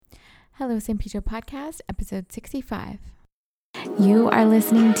Hello, San Pedro Podcast, episode 65. You are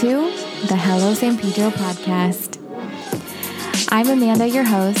listening to the Hello San Pedro Podcast. I'm Amanda, your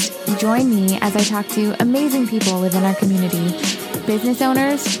host. Join me as I talk to amazing people within our community, business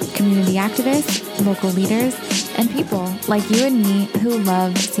owners, community activists, local leaders, and people like you and me who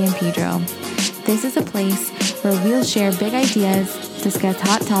love San Pedro. This is a place where we'll share big ideas, discuss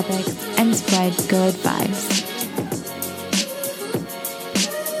hot topics, and spread good vibes.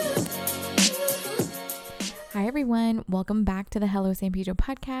 Hi everyone, welcome back to the Hello San Pedro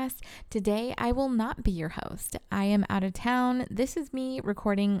podcast. Today I will not be your host. I am out of town. This is me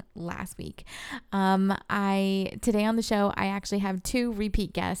recording last week. Today on the show I actually have two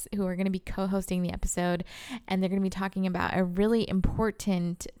repeat guests who are going to be co-hosting the episode, and they're going to be talking about a really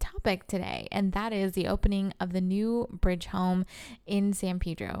important topic today, and that is the opening of the new Bridge Home in San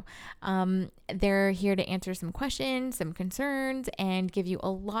Pedro. They're here to answer some questions, some concerns, and give you a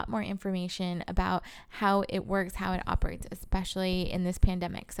lot more information about how it works, how it operates, especially in this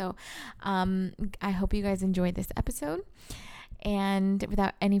pandemic. So I hope you guys enjoyed this episode. And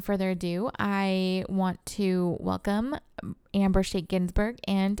without any further ado, I want to welcome Amber Sheik Ginsburg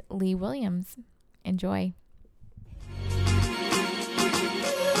and Lee Williams. Enjoy.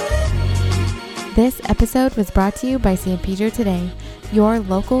 This episode was brought to you by San Pedro Today, your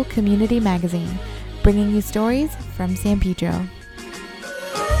local community magazine, bringing you stories from San Pedro.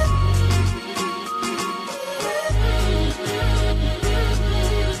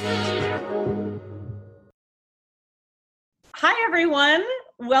 Hi, everyone.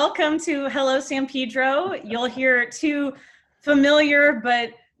 Welcome to Hello San Pedro. You'll hear two familiar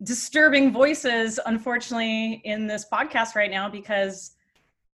but disturbing voices, unfortunately, in this podcast right now because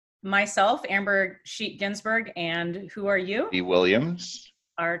myself, Amber Sheik Ginsburg, and who are you? Lee Williams.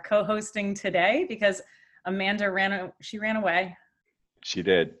 Are co-hosting today because Amanda ran away. She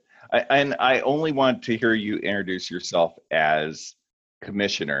did. I only want to hear you introduce yourself as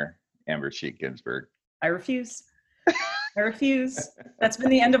Commissioner Amber Sheik Ginsburg. I refuse. I refuse. That's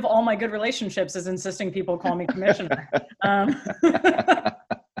been the end of all my good relationships, is insisting people call me commissioner.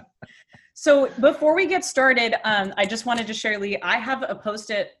 So before we get started, I just wanted to share, Lee, I have a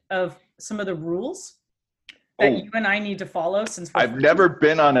Post-it of some of the rules that you and I need to follow since I've never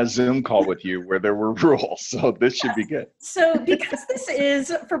been on a Zoom call with you where there were rules, so this should be good. So because this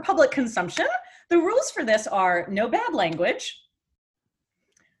is for public consumption, the rules for this are no bad language.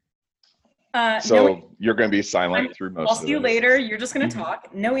 You're going to be silent through most of it. I'll see you later. You're just going to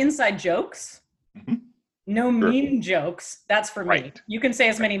talk. No inside jokes. No mean jokes. That's for me. You can say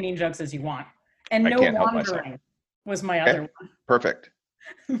as many mean jokes as you want. And no wandering was my other one. Perfect.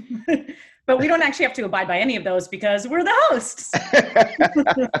 But we don't actually have to abide by any of those because we're the hosts.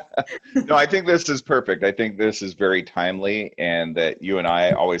 No, I think this is perfect. I think this is very timely, and that you and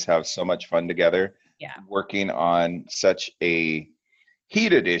I always have so much fun together. Yeah. Working on such a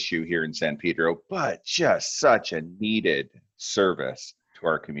heated issue here in San Pedro, but just such a needed service to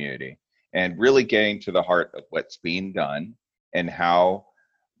our community, and really getting to the heart of what's being done and how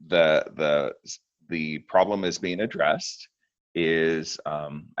the problem is being addressed is,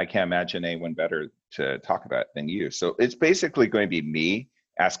 I can't imagine anyone better to talk about it than you. So it's basically going to be me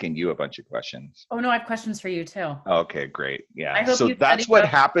asking you a bunch of questions. Oh no, I have questions for you too. Okay, great. Yeah. So that's what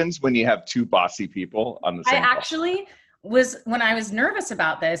happens when you have two bossy people on the same call. When I was nervous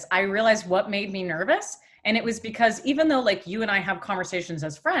about this, I realized what made me nervous. And it was because even though like you and I have conversations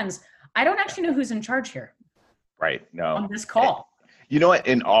as friends, I don't actually know who's in charge here. Right. No. On this call. You know what?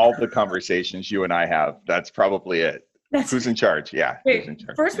 In all the conversations you and I have, that's probably it. Who's in charge? Yeah. Wait, who's in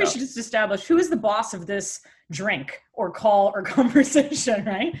charge? First, we should just establish who is the boss of this drink or call or conversation,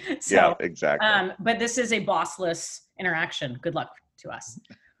 right? So, yeah, exactly. But this is a bossless interaction. Good luck to us.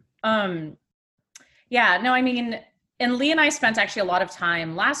 And Lee and I spent actually a lot of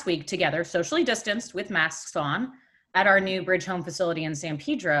time last week together, socially distanced with masks on, at our new Bridge Home facility in San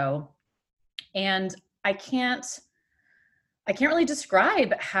Pedro. And I can't really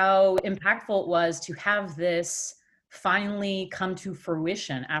describe how impactful it was to have this finally come to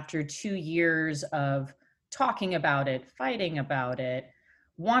fruition after 2 years of talking about it, fighting about it,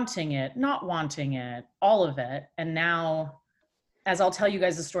 wanting it, not wanting it, all of it. And now, as I'll tell you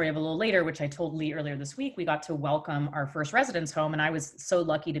guys the story of a little later, which I told Lee earlier this week, we got to welcome our first residence home. And I was so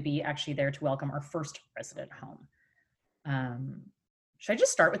lucky to be actually there to welcome our first resident home. Should I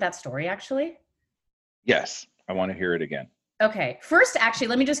just start with that story, actually? Yes, I want to hear it again. Okay, first, actually,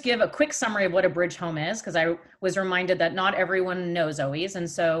 let me just give a quick summary of what a bridge home is, because I was reminded that not everyone knows always. And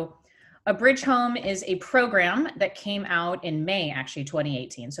so a bridge home is a program that came out in May, actually,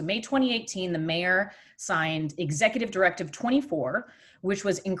 2018. So May 2018, the mayor signed Executive Directive 24, which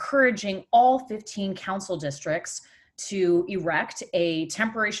was encouraging all 15 council districts to erect a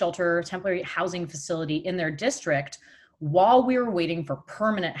temporary shelter, temporary housing facility in their district while we were waiting for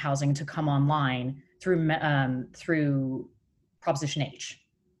permanent housing to come online through Proposition H,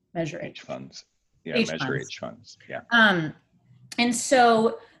 Measure H funds. Yeah, H Measure funds. H funds. Yeah. And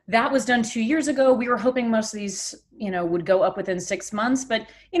so that was done 2 years ago. We were hoping most of these, would go up within 6 months, but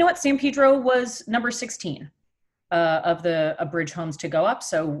you know what? San Pedro was number 16 of the bridge homes to go up.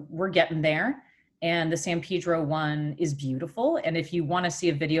 So we're getting there. And the San Pedro one is beautiful. And if you want to see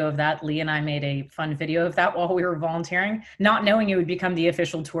a video of that, Lee and I made a fun video of that while we were volunteering, not knowing it would become the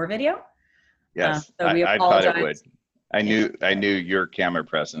official tour video. Yes, So we I thought it would. I knew your camera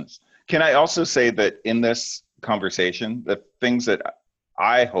presence. Can I also say that in this conversation, the things that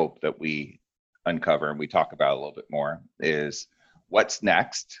I hope that we uncover and we talk about a little bit more is what's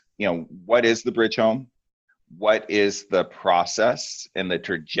next. What is the bridge home? What is the process and the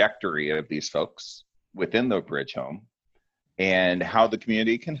trajectory of these folks within the bridge home, and how the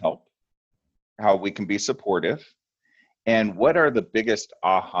community can help, how we can be supportive, and what are the biggest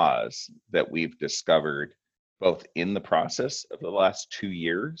ahas that we've discovered both in the process of the last 2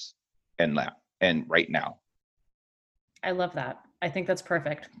 years and right now. I love that. I think that's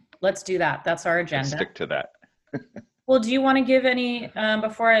perfect. Let's do that. That's our agenda. Let's stick to that. Well, do you want to give any,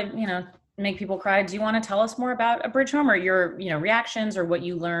 before I, make people cry, do you want to tell us more about a bridge home, or your, reactions, or what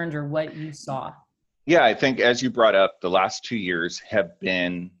you learned or what you saw? Yeah, I think as you brought up, the last 2 years have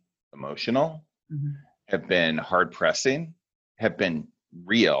been emotional, have been hard pressing, have been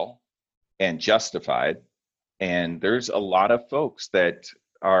real and justified. And there's a lot of folks that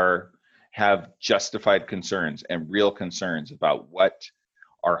have justified concerns and real concerns about what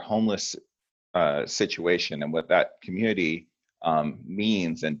our homeless situation and what that community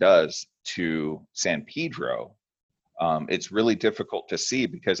means and does to San Pedro. It's really difficult to see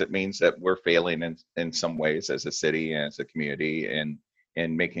because it means that we're failing in some ways as a city and as a community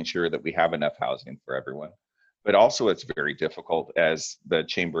and making sure that we have enough housing for everyone. But also it's very difficult as the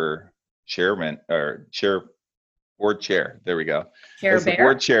chamber chairman or board chair, there we go. As the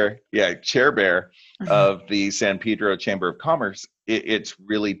board chair, chair bear of the San Pedro Chamber of Commerce, it's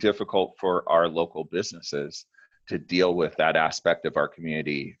really difficult for our local businesses to deal with that aspect of our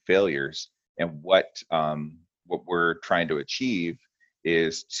community failures. And what we're trying to achieve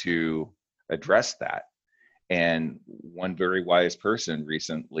is to address that. And one very wise person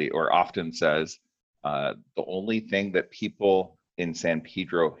recently or often says, the only thing that people in San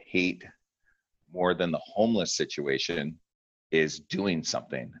Pedro hate more than the homeless situation is doing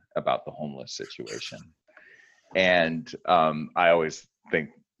something about the homeless situation. And I always think,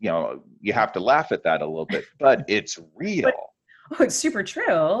 you have to laugh at that a little bit, but it's real. It's super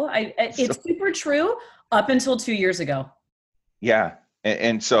true. It's super true up until 2 years ago. Yeah.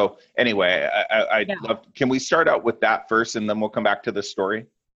 And so anyway, I'd love, can we start out with that first and then we'll come back to the story?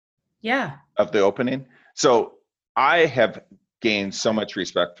 Yeah. Of the opening. So I have gained so much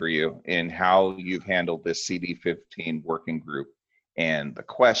respect for you in how you've handled this CD15 working group and the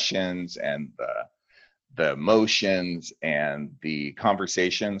questions and the motions and the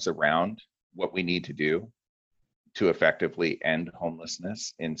conversations around what we need to do to effectively end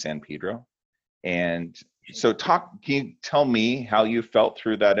homelessness in San Pedro. And so can you tell me how you felt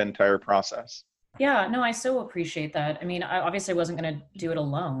through that entire process? Yeah, no, I so appreciate that. I mean, I obviously wasn't going to do it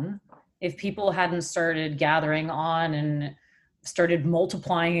alone. If people hadn't started gathering on and started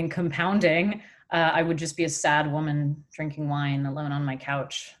multiplying and compounding, I would just be a sad woman drinking wine alone on my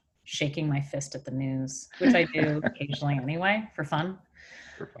couch, shaking my fist at the news, which I do occasionally anyway, for fun.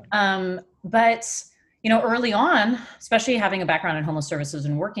 But, early on, especially having a background in homeless services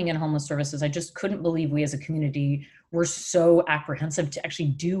and working in homeless services, I just couldn't believe we as a community were so apprehensive to actually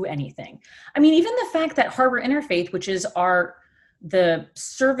do anything. I mean, even the fact that Harbor Interfaith, which is the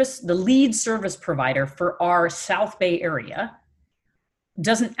lead service provider for our South Bay area,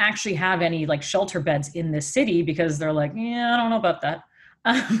 doesn't actually have any shelter beds in this city because they're like, I don't know about that.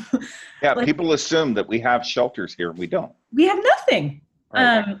 People assume that we have shelters here. We don't. We have nothing.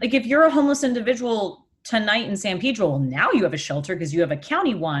 Right. If you're a homeless individual tonight in San Pedro, well, now you have a shelter because you have a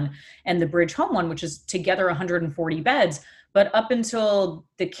county one and the Bridge Home one, which is together 140 beds. But up until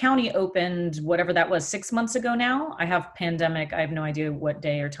the county opened, whatever that was, 6 months ago now, I have pandemic. I have no idea what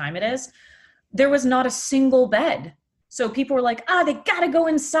day or time it is. There was not a single bed. So people were like, they got to go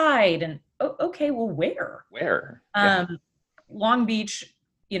inside. And okay, well, where? Where? Long Beach,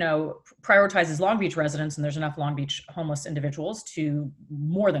 prioritizes Long Beach residents, and there's enough Long Beach homeless individuals to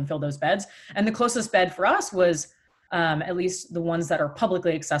more than fill those beds. And the closest bed for us was, at least the ones that are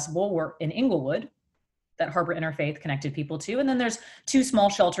publicly accessible, were in Inglewood. that Harbor Interfaith connected people to. And then there's 2 small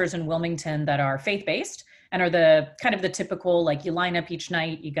shelters in Wilmington that are faith-based and are the kind of the typical, like, you line up each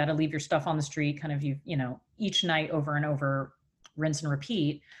night, you got to leave your stuff on the street, kind of, each night over and over, rinse and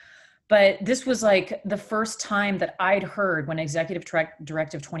repeat. But this was like the first time that I'd heard, when Executive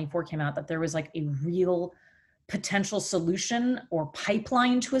Directive 24 came out, that there was like a real potential solution or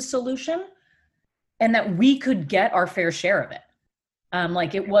pipeline to a solution, and that we could get our fair share of it.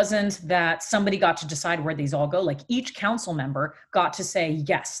 Like, it wasn't that somebody got to decide where these all go. Like, each council member got to say,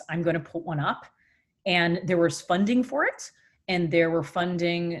 yes, I'm going to put one up. And there was funding for it. And there was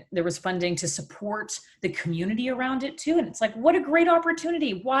funding to support the community around it too. And it's like, what a great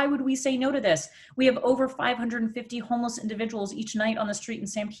opportunity. Why would we say no to this? We have over 550 homeless individuals each night on the street in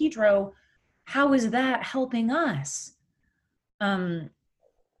San Pedro. How is that helping us?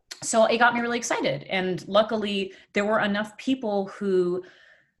 So it got me really excited. And luckily, there were enough people who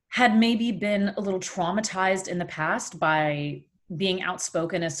had maybe been a little traumatized in the past by being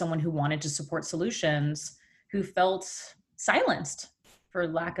outspoken as someone who wanted to support solutions, who felt silenced, for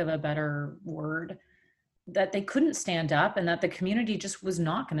lack of a better word, that they couldn't stand up, and that the community just was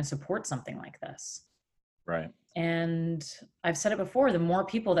not going to support something like this. Right. And I've said it before, the more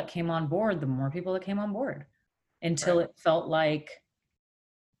people that came on board, until it felt like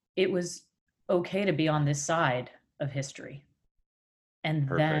it was okay to be on this side of history. And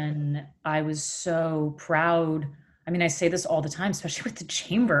then I was so proud. I mean, I say this all the time, especially with the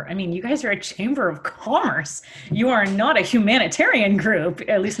chamber. I mean, you guys are a chamber of commerce. You are not a humanitarian group,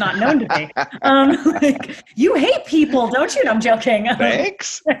 at least not known to be. Like, you hate people, don't you? No, I'm joking.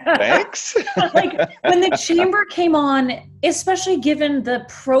 Thanks. Like, when the chamber came on, especially given the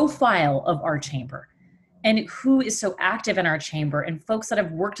profile of our chamber and who is so active in our chamber, and folks that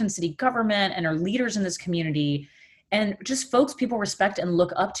have worked in city government and are leaders in this community, and just folks people respect and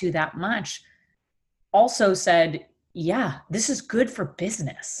look up to that much, also said, yeah, this is good for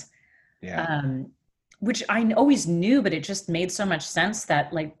business. Yeah. Which I always knew, but it just made so much sense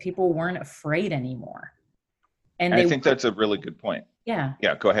that, like, people weren't afraid anymore. And I think that's a really good point. Yeah.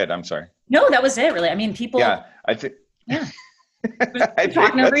 Yeah. Go ahead. I'm sorry. No, that was it, really. I mean, people. Yeah. I think. Yeah. We're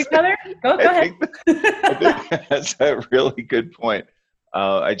talking over each other. Go ahead. I think that's a really good point.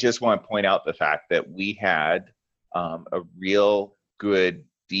 I just want to point out the fact that we had a real good,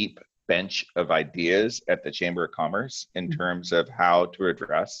 deep bench of ideas at the Chamber of Commerce in terms of how to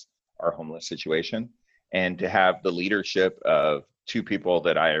address our homeless situation, and to have the leadership of 2 people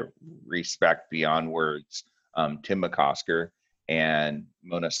that I respect beyond words, Tim McCosker and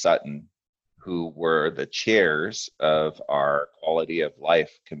Mona Sutton, who were the chairs of our quality of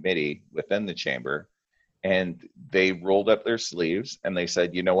life committee within the chamber. And they rolled up their sleeves and they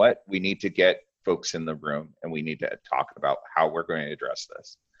said, you know what, we need to get folks in the room and we need to talk about how we're going to address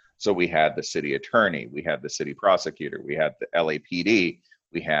this. So we had the city attorney, we had the city prosecutor, we had the LAPD,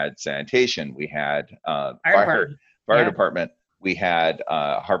 we had sanitation, we had fire department, we had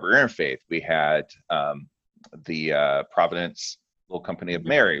Harbor Interfaith, we had the Providence Little Company of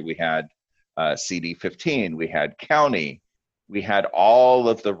Mary, we had CD15, we had county, we had all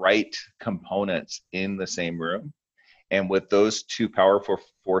of the right components in the same room. And with those 2 powerful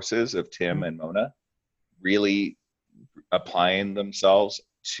forces of Tim and Mona really applying themselves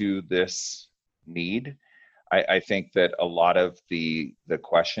to this need, I think that a lot of the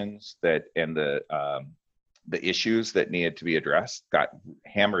questions that and the issues that needed to be addressed got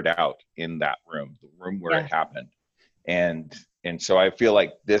hammered out in that room, the room where it happened. And so I feel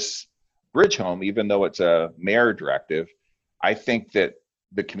like this Bridge Home, even though it's a mayor directive, I think that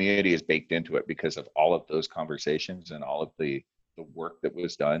the community is baked into it because of all of those conversations and all of the work that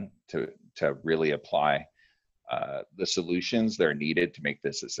was done to really apply the solutions that are needed to make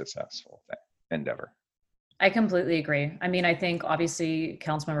this a successful endeavor. I completely agree. I mean, I think obviously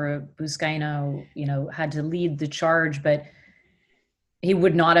Councilmember Buscaino, had to lead the charge, but he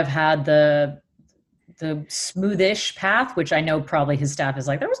would not have had the smoothish path, which I know probably his staff is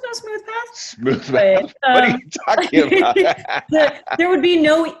like, there was no smooth path. Smooth path? What are you talking about? There would be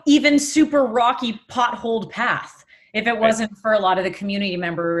no even super rocky potholed path if it wasn't for a lot of the community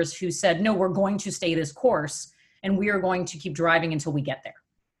members who said, no, we're going to stay this course and we are going to keep driving until we get there.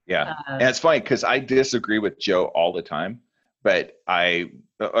 Yeah. And it's funny because I disagree with Joe all the time, but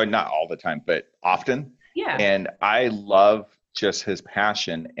or not all the time, but often. Yeah. And I love just his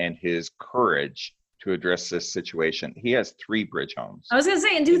passion and his courage to address this situation. He has 3 bridge homes. I was going to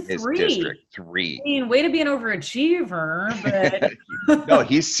say, and do in 3. His district, 3. I mean, way to be an overachiever, but. No,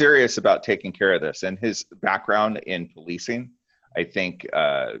 he's serious about taking care of this. And his background in policing, I think,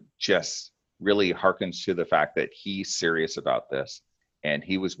 just really harkens to the fact that he's serious about this. And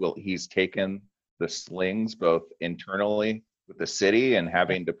he's taken the slings, both internally with the city and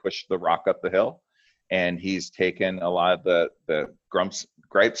having to push the rock up the hill. And he's taken a lot of the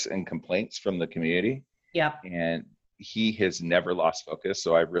gripes and complaints from the community. Yeah. And he has never lost focus.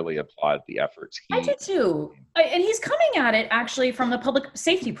 So I really applaud the efforts. I do too. And he's coming at it actually from the public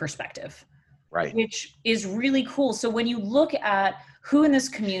safety perspective. Right. Which is really cool. So when you look at who in this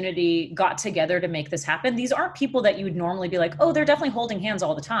community got together to make this happen, these aren't people that you would normally be like, oh, they're definitely holding hands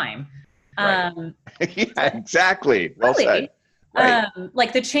all the time. Right. Yeah, exactly. Well really, said. Right.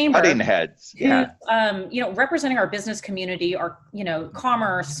 Like the chamber, butting heads. Yeah. Representing our business community, our,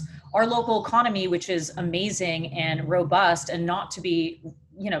 commerce, our local economy, which is amazing and robust and not to be,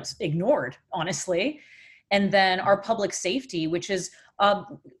 ignored, honestly. And then our public safety, which is, a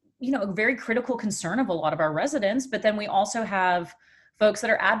very critical concern of a lot of our residents. But then we also have folks that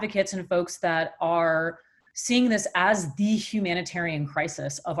are advocates and folks that are seeing this as the humanitarian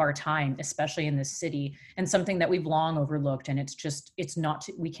crisis of our time, especially in this city, and something that we've long overlooked. And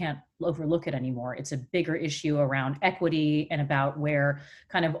we can't overlook it anymore. It's a bigger issue around equity and about where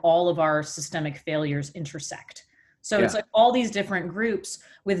kind of all of our systemic failures intersect. So It's like all these different groups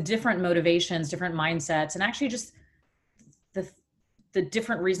with different motivations, different mindsets, and actually just the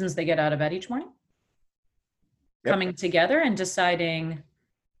different reasons they get out of bed each morning, coming together and deciding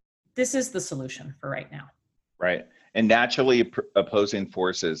this is the solution for right now. Right. And naturally opposing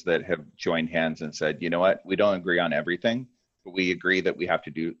forces that have joined hands and said, you know what, we don't agree on everything, but we agree that we have to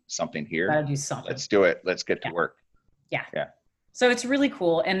do something here. Gotta do something. Let's do it. Let's get to work. Yeah. Yeah. So it's really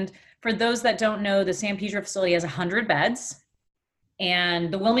cool. And for those that don't know, the San Pedro facility has 100 beds,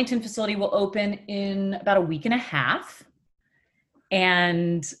 and the Wilmington facility will open in about a week and a half.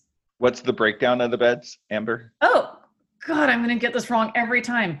 And what's the breakdown of the beds, Amber? Oh, God, I'm going to get this wrong every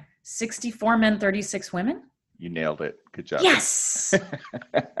time. 64 men, 36 women. You nailed it. Good job. Yes.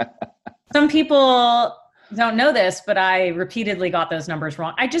 Some people don't know this, but I repeatedly got those numbers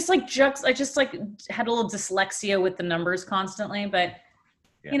wrong. I just had a little dyslexia with the numbers constantly, but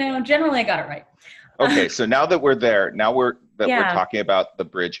generally I got it right. Okay. So now that we're there, we're talking about the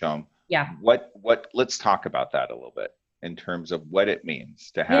Bridge Home. Yeah. Let's talk about that a little bit in terms of what it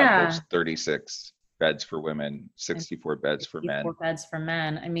means to have those 36 beds for women, 64 beds for men. 64 beds for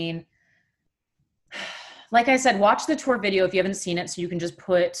men. I mean, like I said, watch the tour video if you haven't seen it, so you can just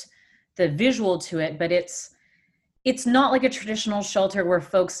put the visual to it. But it's not like a traditional shelter where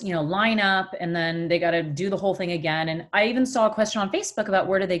folks, line up and then they got to do the whole thing again. And I even saw a question on Facebook about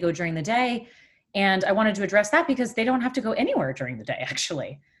where do they go during the day. And I wanted to address that because they don't have to go anywhere during the day,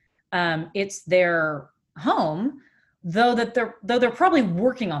 actually. It's their home, though they're probably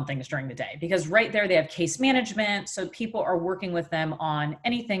working on things during the day, because right there they have case management. So people are working with them on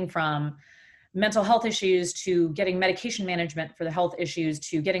anything from mental health issues to getting medication management for the health issues,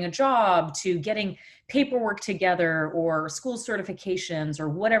 to getting a job, to getting paperwork together or school certifications or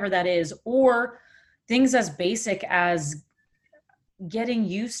whatever that is, or things as basic as getting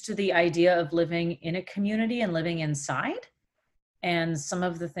used to the idea of living in a community and living inside, and some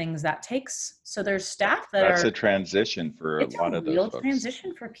of the things that takes. So there's staff that's a transition for a lot of those folks. It's a real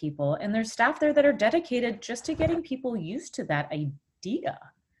transition for people, and there's staff there that are dedicated just to getting people used to that idea.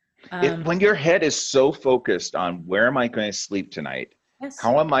 When your head is so focused on where am I going to sleep tonight? Yes.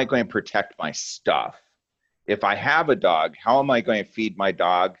 How am I going to protect my stuff? If I have a dog, how am I going to feed my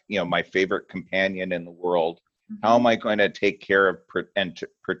dog, my favorite companion in the world? Mm-hmm. How am I going to take care of and to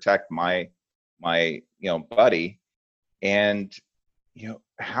protect my buddy? And,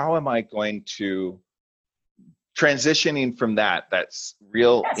 how am I going to transitioning from that's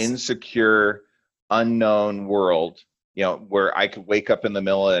real insecure, unknown world, where I could wake up in the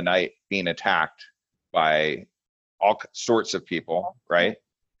middle of the night being attacked by all sorts of people, right?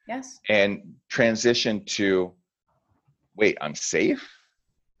 Yes. And transition to, wait, I'm safe?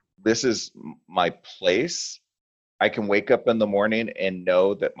 This is my place. I can wake up in the morning and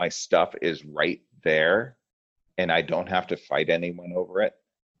know that my stuff is right there and I don't have to fight anyone over it.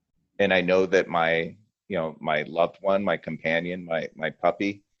 And I know that my loved one, my companion, my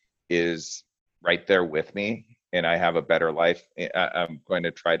puppy is right there with me, and I have a better life. I'm going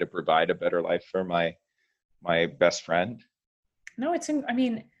to try to provide a better life for my best friend. No, it's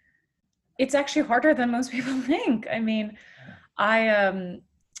actually harder than most people think. I mean,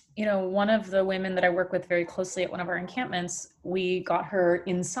 one of the women that I work with very closely at one of our encampments, we got her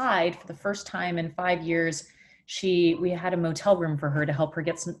inside for the first time in 5 years. We had a motel room for her to help her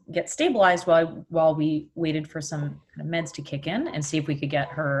get stabilized while we waited for some kind of meds to kick in and see if we could get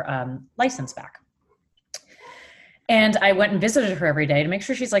her license back. And I went and visited her every day to make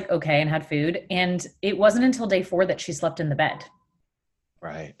sure she's okay and had food. And it wasn't until day 4 that she slept in the bed.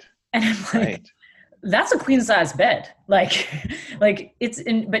 Right. And I'm like, that's a queen size bed. Like it's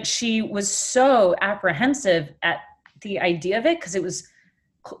in, but she was so apprehensive at the idea of it because it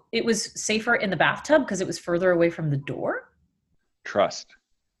was safer in the bathtub because it was further away from the door. Trust.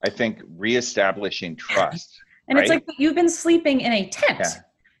 I think reestablishing trust. And right? It's like, you've been sleeping in a tent.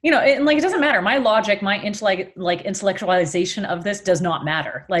 Yeah. And like, it doesn't matter. My logic, my intellectualization of this does not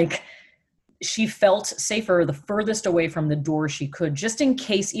matter. Like, she felt safer the furthest away from the door she could, just in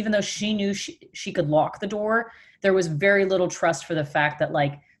case, even though she knew she could lock the door, there was very little trust for the fact that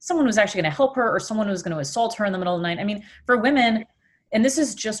like someone was actually going to help her or someone was going to assault her in the middle of the night. I mean, for women, and this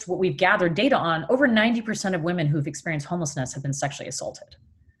is just what we've gathered data on, over 90% of women who've experienced homelessness have been sexually assaulted.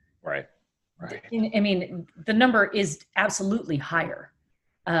 Right. Right. I mean, the number is absolutely higher.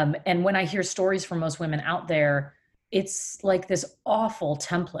 And when I hear stories from most women out there, it's like this awful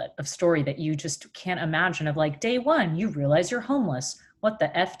template of story that you just can't imagine of like, day one, you realize you're homeless. What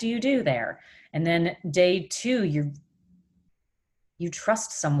the F do you do there? And then day two, you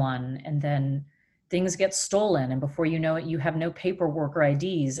trust someone and then things get stolen. And before you know it, you have no paperwork or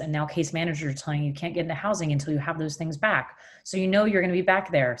IDs. And now case managers are telling you can't get into housing until you have those things back. So you know you're going to be back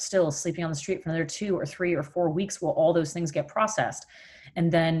there still sleeping on the street for another 2 or 3 or 4 weeks while all those things get processed.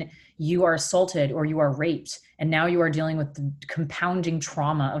 And then you are assaulted or you are raped. And now you are dealing with the compounding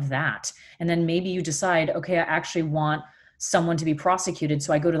trauma of that. And then maybe you decide, okay, I actually want someone to be prosecuted.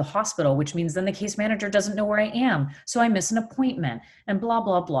 So I go to the hospital, which means then the case manager doesn't know where I am. So I miss an appointment and blah,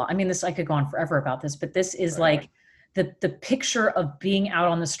 blah, blah. I mean, I could go on forever about this, but this is right. Like the picture of being out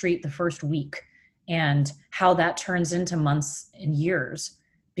on the street the first week and how that turns into months and years,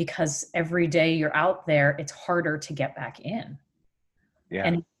 because every day you're out there, it's harder to get back in.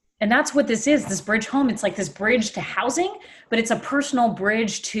 Yeah. And that's what this is, this bridge home. It's like this bridge to housing, but it's a personal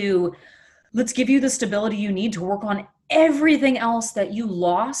bridge to, let's give you the stability you need to work on everything else that you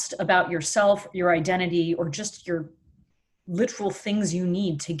lost about yourself, your identity, or just your literal things you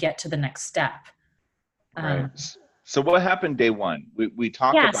need to get to the next step. Right. So what happened day one? We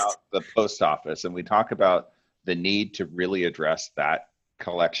talk about the post office and we talk about the need to really address that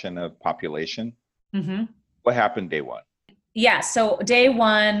collection of population. Mm-hmm. What happened day one? Yeah. So day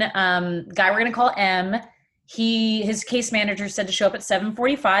one, guy we're going to call M, his case manager said to show up at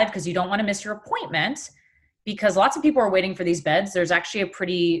 7:45 because you don't want to miss your appointment, because lots of people are waiting for these beds. There's actually a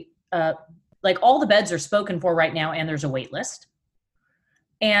pretty, like all the beds are spoken for right now, and there's a wait list.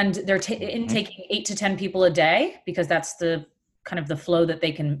 And they're intaking 8 to 10 people a day because that's the kind of the flow that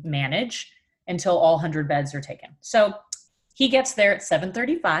they can manage until all 100 beds are taken. So he gets there at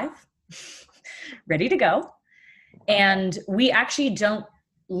 7:35, ready to go. And we actually don't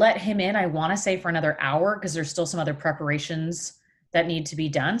let him in, I want to say, for another hour because there's still some other preparations that need to be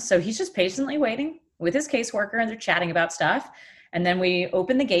done. So he's just patiently waiting with his caseworker and they're chatting about stuff. And then we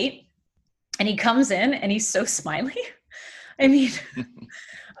open the gate and he comes in and he's so smiley. I mean,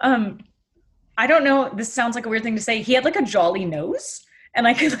 I don't know, this sounds like a weird thing to say. He had like a jolly nose and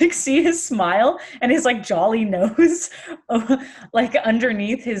I could like see his smile and his like jolly nose like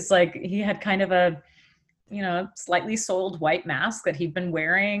underneath his, like he had kind of a, slightly soiled white mask that he'd been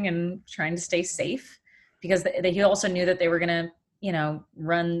wearing and trying to stay safe because he also knew that they were going to,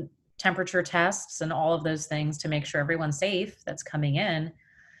 run temperature tests and all of those things to make sure everyone's safe that's coming in.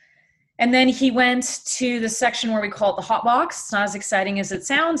 And then he went to the section where we call it the hot box. It's not as exciting as it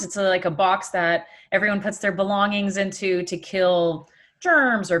sounds. It's like a box that everyone puts their belongings into to kill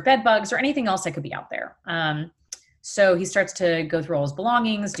germs or bed bugs or anything else that could be out there. So he starts to go through all his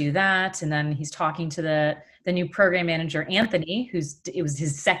belongings, do that. And then he's talking to the new program manager, Anthony, it was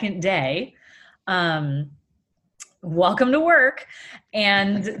his second day. Welcome to work.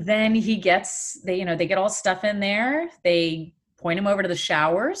 And then they get all stuff in there. They point him over to the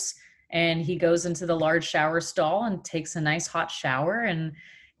showers and he goes into the large shower stall and takes a nice hot shower and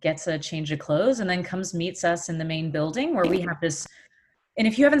gets a change of clothes and then meets us in the main building where we have this. And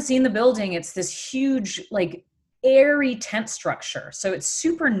if you haven't seen the building, it's this huge, like airy tent structure. So it's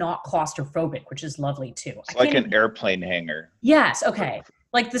super not claustrophobic, which is lovely too. It's like an airplane hangar. Yes. Okay.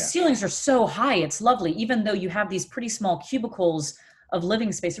 Like the ceilings are so high. It's lovely. Even though you have these pretty small cubicles of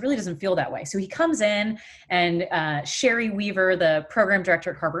living space, it really doesn't feel that way. So he comes in and Sherry Weaver, the program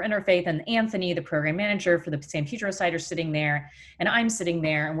director at Harbor Interfaith, and Anthony, the program manager for the San Pedro site, are sitting there. And I'm sitting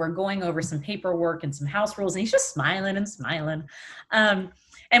there and we're going over some paperwork and some house rules. And he's just smiling and smiling.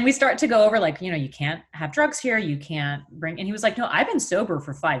 And we start to go over like, you can't have drugs here. You can't bring, and he was like, no, I've been sober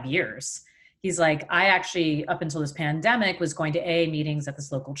for 5 years. He's like, I actually, up until this pandemic, was going to AA meetings at this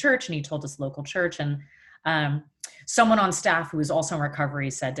local church. And he told this local church. And someone on staff who was also in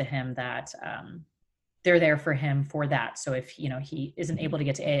recovery said to him that they're there for him for that. So if, he isn't able to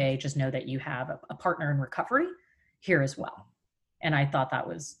get to AA, just know that you have a partner in recovery here as well. And I thought that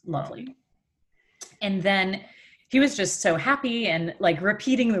was lovely. And then he was just so happy and like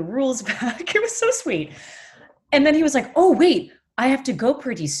repeating the rules back. It was so sweet. And then he was like, oh, wait, I have to go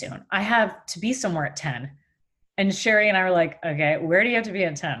pretty soon. I have to be somewhere at 10. And Sherry and I were like, okay, where do you have to be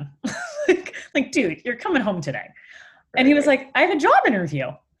at 10? like, dude, you're coming home today. And he was like, I have a job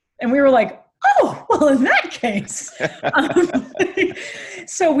interview. And we were like, oh, well, in that case.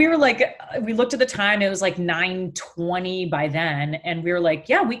 So we were like, we looked at the time, it was like 9:20 by then. And we were like,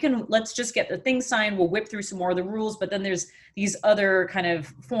 yeah, let's just get the thing signed. We'll whip through some more of the rules. But then there's these other kind of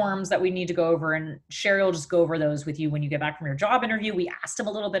forms that we need to go over. And Sherry will just go over those with you when you get back from your job interview. We asked him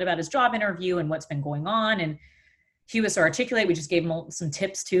a little bit about his job interview and what's been going on. And he was so articulate. We just gave him some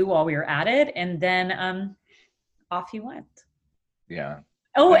tips too while we were at it. And then off he went. Yeah.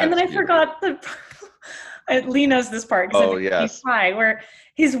 Oh, and then I forgot Lee knows this part. Oh, yes. Where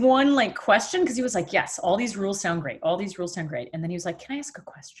his one like question, because he was like, yes, all these rules sound great. All these rules sound great. And then he was like, can I ask a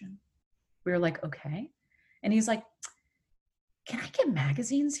question? We were like, okay. And he's like, can I get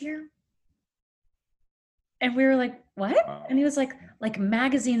magazines here? And we were like, what? And he was like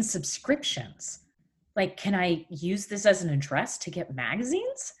magazine subscriptions. Like, can I use this as an address to get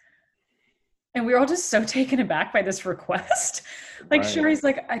magazines? And we were all just so taken aback by this request. Like, right. Sherry's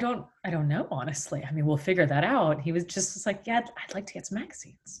like, I don't know, honestly. I mean, we'll figure that out. He was just like, yeah, I'd like to get some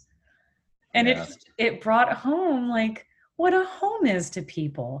magazines. And it brought home like what a home is to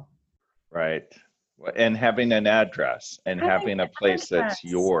people. Right. And having an address and having a place that's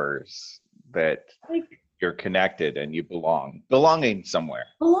yours, that like, you're connected and you belonging somewhere.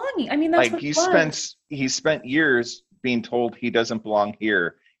 Belonging. I mean, that's like he spent years being told he doesn't belong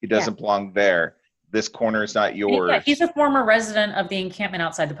here. He doesn't belong there. This corner is not yours. Yeah, he's a former resident of the encampment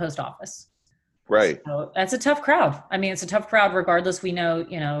outside the post office. Right. So that's a tough crowd. I mean, it's a tough crowd regardless. We know,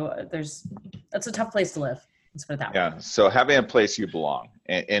 that's a tough place to live. Let's put it that way. Yeah. So having a place you belong.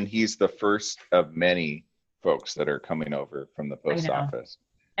 And he's the first of many folks that are coming over from the post office.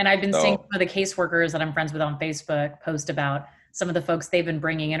 And I've been seeing some of the caseworkers that I'm friends with on Facebook post about some of the folks they've been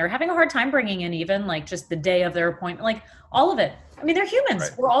bringing in or having a hard time bringing in, even like just the day of their appointment, like all of it. I mean, they're humans.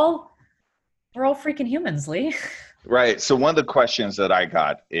 Right. We're all freaking humans, Lee. Right. So one of the questions that I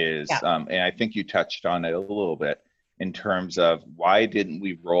got is, and I think you touched on it a little bit in terms of why didn't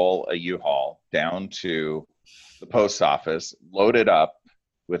we roll a U-Haul down to the post office, load it up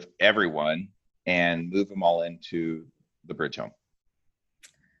with everyone and move them all into the Bridge Home?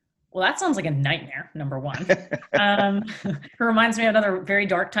 Well, that sounds like a nightmare, number one. It reminds me of another very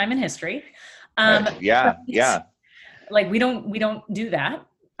dark time in history. Yeah. Like we don't do that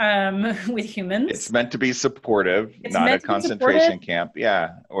with humans. It's meant to be supportive, not a concentration camp.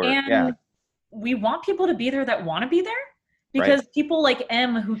 Yeah. We want people to be there that want to be there, because people like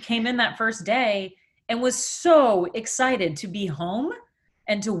M, who came in that first day and was so excited to be home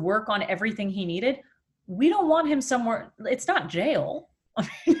and to work on everything he needed. We don't want him somewhere. It's not jail.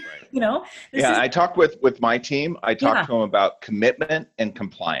 I talked with my team. I talked to them about commitment and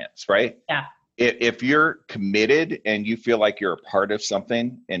compliance, right? Yeah. If you're committed and you feel like you're a part of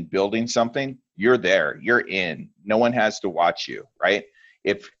something and building something, you're there, you're in. No one has to watch you, right?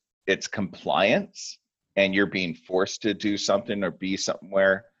 If it's compliance and you're being forced to do something or be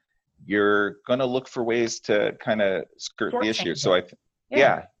somewhere, you're going to look for ways to kind of skirt the issue. So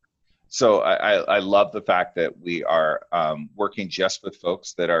So I love the fact that we are working just with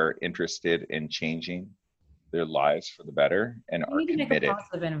folks that are interested in changing their lives for the better and are committed. We need to make a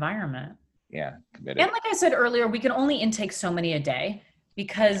positive environment. Yeah, committed. And like I said earlier, we can only intake so many a day,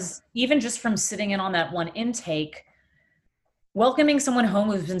 because even just from sitting in on that one intake, welcoming someone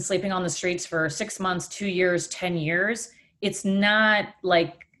home who's been sleeping on the streets for 6 months, 2 years, 10 years, it's not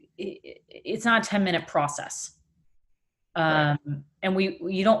a 10-minute process. And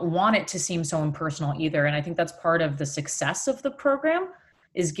you don't want it to seem so impersonal either. And I think that's part of the success of the program,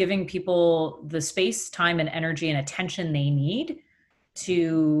 is giving people the space, time, and energy and attention they need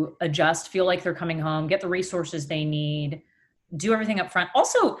to adjust, feel like they're coming home, get the resources they need, do everything up front.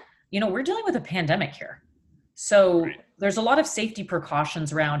 Also, we're dealing with a pandemic here. So there's a lot of safety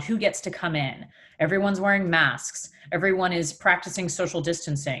precautions around who gets to come in. Everyone's wearing masks. Everyone is practicing social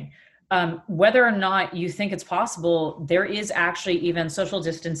distancing. Whether or not you think it's possible, there is actually even social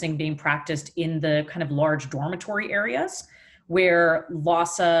distancing being practiced in the kind of large dormitory areas, where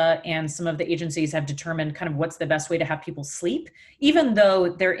LAHSA and some of the agencies have determined kind of what's the best way to have people sleep, even though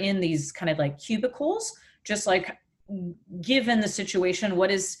they're in these kind of like cubicles, just like given the situation,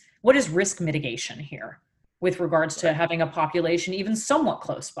 what is risk mitigation here with regards to having a population even somewhat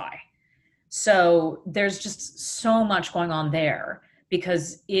close by? So there's just so much going on there,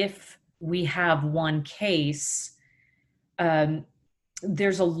 because if we have one case,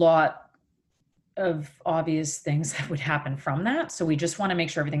 there's a lot of obvious things that would happen from that. So we just want to make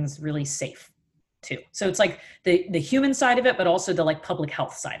sure everything's really safe too. So it's like the human side of it, but also the like public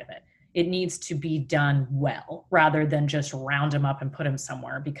health side of it. It needs to be done well rather than just round them up and put them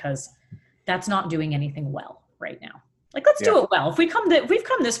somewhere, because that's not doing anything well right now. Like, let's do it well. If we've come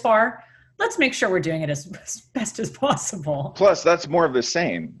this far, let's make sure we're doing it as best as possible. Plus, that's more of the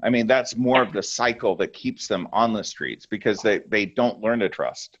same. I mean, that's more of the cycle that keeps them on the streets, because they don't learn to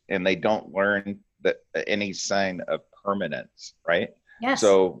trust, and they don't learn that any sign of permanence, right? Yes.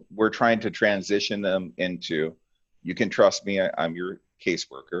 So we're trying to transition them into, you can trust me, I'm your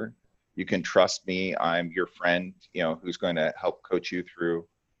caseworker. You can trust me, I'm your friend, who's going to help coach you through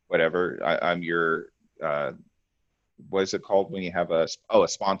whatever. I'm your what is it called when you have a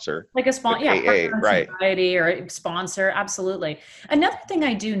sponsor? Like a sponsor, AA, right? Society or a sponsor, absolutely. Another thing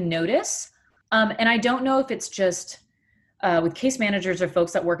I do notice, and I don't know if it's just with case managers or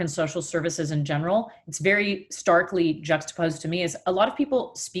folks that work in social services in general, it's very starkly juxtaposed to me, is a lot of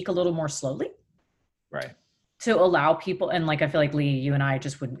people speak a little more slowly. Right. To allow people, and like, I feel like Lee, you and I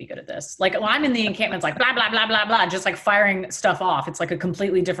just wouldn't be good at this. Like, when I'm in the encampments, like blah, blah, blah, blah, blah, just like firing stuff off. It's like a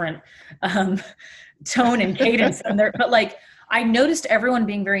completely different tone and cadence. But like, I noticed everyone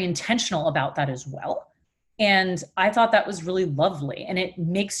being very intentional about that as well. And I thought that was really lovely. And it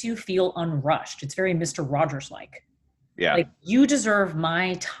makes you feel unrushed. It's very Mr. Rogers-like. Yeah. Like, you deserve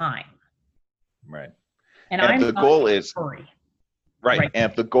my time. Right. And if the goal is hurry. Right. And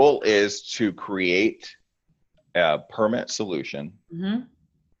if the goal is to create a permanent solution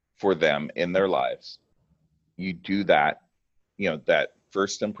for them in their lives, you do that, that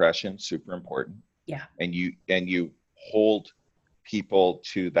first impression, super important. Yeah. And you hold people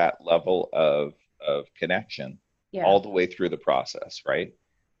to that level of connection all the way through the process, right?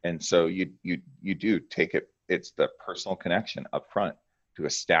 And so you do take it, it's the personal connection up front to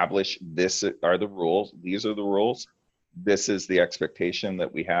establish, this are the rules, these are the rules, this is the expectation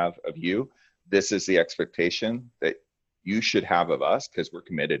that we have of you, this is the expectation that you should have of us, because we're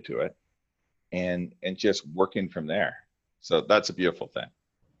committed to it, and just working from there. So that's a beautiful thing.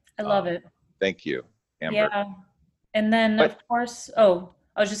 I love it. Thank you, Amber. Yeah. And then of course, I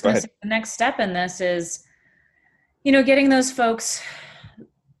was just going to say, the next step in this is, getting those folks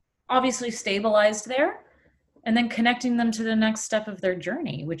obviously stabilized there, and then connecting them to the next step of their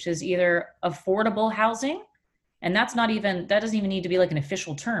journey, which is either affordable housing. And that doesn't even need to be like an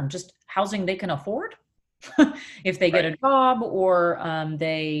official term, just housing they can afford if they get a job, or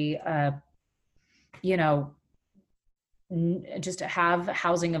they, just have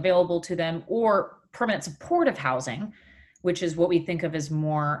housing available to them, or permanent supportive housing, which is what we think of as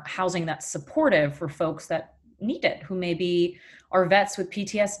more housing that's supportive for folks that need it, who maybe are vets with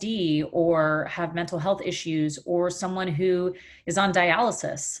PTSD or have mental health issues, or someone who is on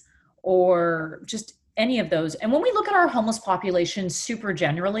dialysis, or just any of those. And when we look at our homeless population super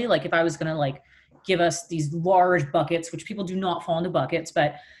generally, like if I was going to give us these large buckets, which people do not fall into buckets,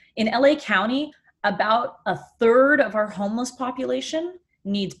 but in LA County, about a third of our homeless population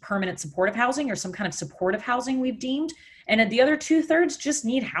needs permanent supportive housing, or some kind of supportive housing we've deemed. And the other 2/3 just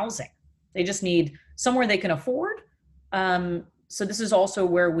need housing. They just need somewhere they can afford. So this is also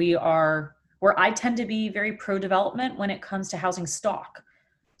where I tend to be very pro-development when it comes to housing stock.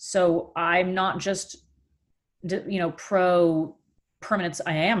 So I'm not just, pro permanence.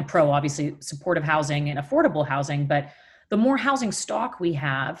 I am pro, obviously, supportive housing and affordable housing, but the more housing stock we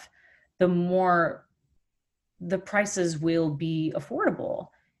have, the more the prices will be affordable.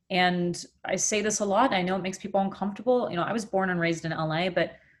 And I say this a lot, I know it makes people uncomfortable. I was born and raised in LA,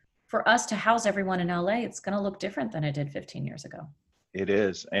 but for us to house everyone in LA, it's going to look different than it did 15 years ago. It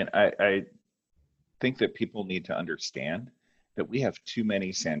is. And I think that people need to understand that we have too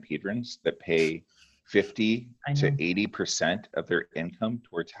many San Pedrans that pay 50 to 80% of their income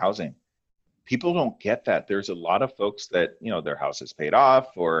towards housing. People don't get that. There's a lot of folks that, their house is paid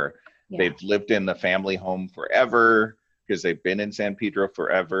off, or they've lived in the family home forever because they've been in San Pedro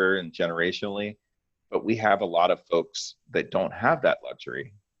forever and generationally. But we have a lot of folks that don't have that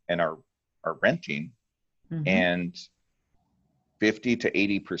luxury and are renting, and 50 to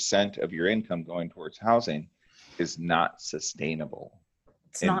 80% of your income going towards housing is not sustainable.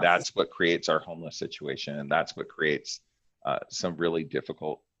 That's what creates our homeless situation. And that's what creates some really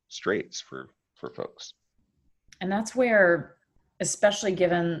difficult straits for folks. And that's where, especially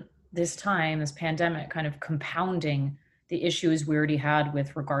given this time, this pandemic, kind of compounding the issues we already had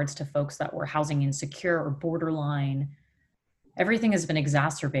with regards to folks that were housing insecure or borderline, everything has been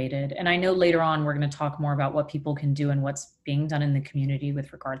exacerbated. And I know later on we're going to talk more about what people can do and what's being done in the community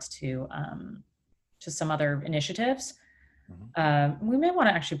with regards to some other initiatives. We may want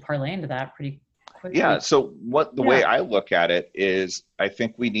to actually parlay into that pretty quickly. Yeah. So the way I look at it is, I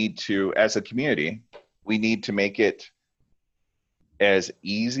think we need to, as a community, we need to make it as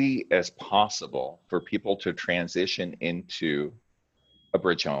easy as possible for people to transition into a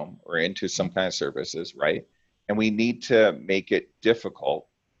bridge home or into some kind of services, right? And we need to make it difficult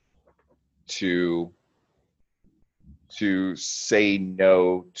to say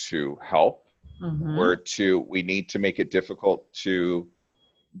no to help, or we need to make it difficult to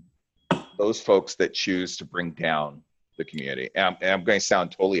those folks that choose to bring down the community. And I'm going to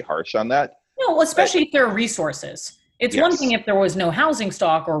sound totally harsh on that. No, especially if there are resources. It's one thing if there was no housing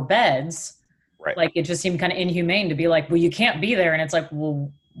stock or beds, right? Like it just seemed kind of inhumane to be like, well, you can't be there. And it's like,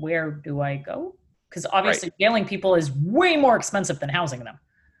 well, where do I go? Because obviously jailing people is way more expensive than housing them.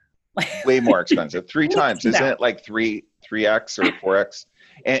 Way more expensive. 3 times. Isn't it like 3x or 4x?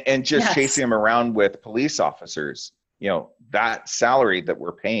 And just chasing them around with police officers, that salary that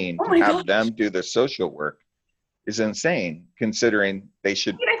we're paying to have them do the social work is insane, considering they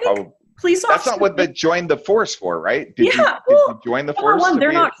should probably. Police officers, that's not what they joined the force for, right? Did you join the force?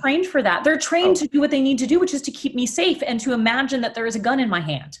 They're not trained for that. They're trained to do what they need to do, which is to keep me safe and to imagine that there is a gun in my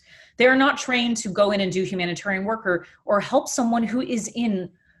hand. They're not trained to go in and do humanitarian work or help someone who is in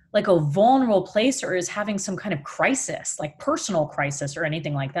like a vulnerable place or is having some kind of crisis, like personal crisis or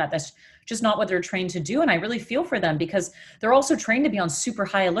anything like that. That's just not what they're trained to do. And I really feel for them because they're also trained to be on super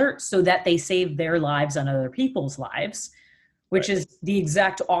high alert so that they save their lives and other people's lives, which is the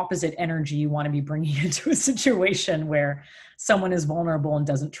exact opposite energy you want to be bringing into a situation where someone is vulnerable and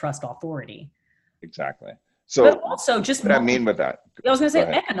doesn't trust authority. Exactly. So but also just what I mean with that, I was going to say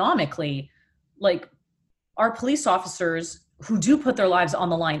economically, like our police officers who do put their lives on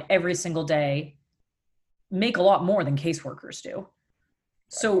the line every single day make a lot more than caseworkers do.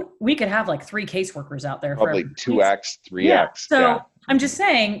 So we could have like 3 caseworkers out there. Probably 2x, 3x. Yeah. So I'm just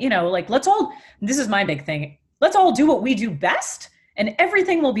saying, like this is my big thing. Let's all do what we do best and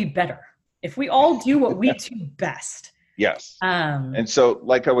everything will be better if we all do what we do best. Yes. And so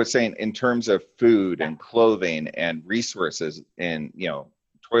like I was saying, in terms of food and clothing and resources and,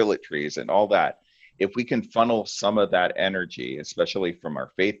 toiletries and all that, if we can funnel some of that energy, especially from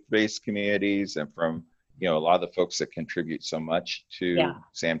our faith-based communities and from, a lot of the folks that contribute so much to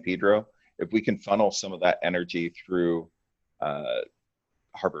San Pedro, if we can funnel some of that energy through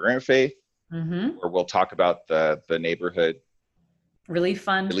Harbor Interfaith, or we'll talk about the neighborhood relief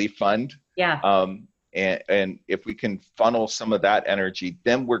fund. Yeah. And if we can funnel some of that energy,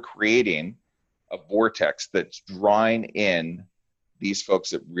 then we're creating a vortex that's drawing in these folks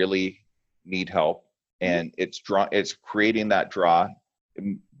that really need help. And it's creating that draw.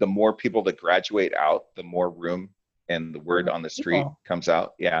 The more people that graduate out, the more room and the word on the street comes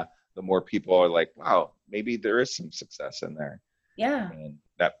out. Yeah. The more people are like, wow, maybe there is some success in there. Yeah. And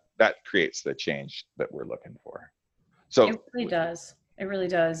that creates the change that we're looking for. So it really does. It really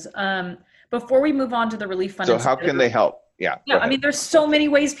does. Before we move on to the relief fund. So how can they help? Yeah. I mean, there's so many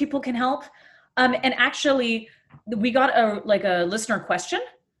ways people can help. And actually we got a listener question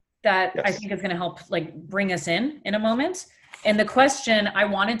that I think is going to help bring us in a moment. And the question I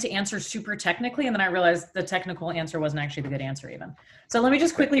wanted to answer super technically, and then I realized the technical answer wasn't actually the good answer even. So let me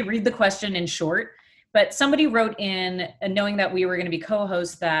just quickly read the question in short. But somebody wrote in, knowing that we were going to be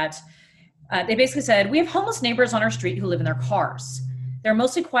co-hosts, that they basically said, we have homeless neighbors on our street who live in their cars. They're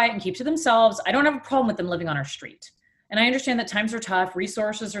mostly quiet and keep to themselves. I don't have a problem with them living on our street. And I understand that times are tough,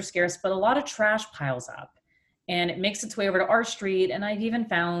 resources are scarce, but a lot of trash piles up and it makes its way over to our street. And I've even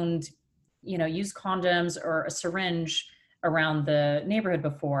found, used condoms or a syringe around the neighborhood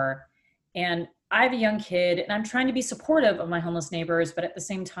before. And I have a young kid and I'm trying to be supportive of my homeless neighbors, but at the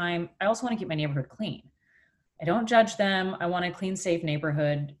same time, I also want to keep my neighborhood clean. I don't judge them. I want a clean, safe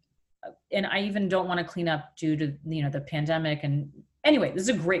neighborhood. And I even don't want to clean up due to, the pandemic. And anyway, this is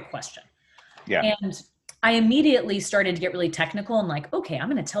a great question. Yeah. And I immediately started to get really technical and okay, I'm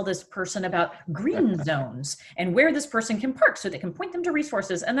going to tell this person about green zones and where this person can park so they can point them to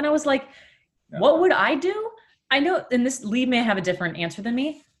resources. And then I was like, what would I do? I know, and Lee may have a different answer than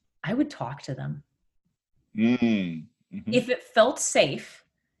me. I would talk to them. If it felt safe.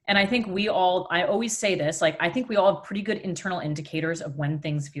 And I think I always say this, I think we all have pretty good internal indicators of when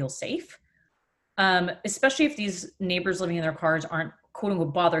things feel safe. Especially if these neighbors living in their cars aren't quote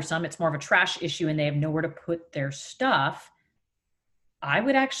unquote bothersome. It's more of a trash issue and they have nowhere to put their stuff. I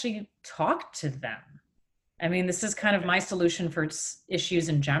would actually talk to them. I mean, this is kind of my solution for issues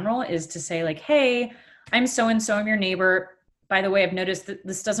in general, is to say hey, I'm so-and-so, I'm your neighbor. by the way, I've noticed that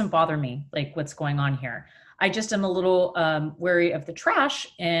this doesn't bother me, like what's going on here. I just am a little wary of the trash,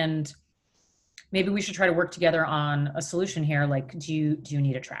 and maybe we should try to work together on a solution here. Like, do you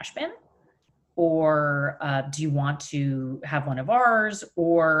need a trash bin? Or do you want to have one of ours?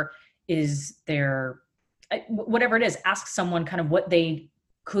 Or is there, whatever it is, ask someone kind of what they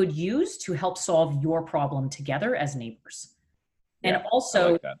could use to help solve your problem together as neighbors. Yeah, and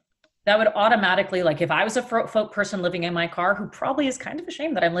also like that would automatically, like if I was a folk person living in my car, who probably is kind of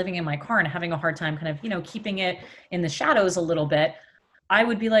ashamed that I'm living in my car and having a hard time kind of, keeping it in the shadows a little bit, I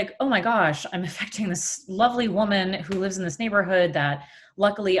would be like, oh my gosh, I'm affecting this lovely woman who lives in this neighborhood that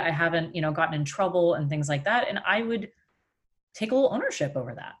luckily I haven't, gotten in trouble and things like that. And I would take a little ownership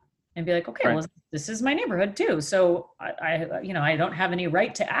over that and be like, okay, Right. well, this is my neighborhood too. So I don't have any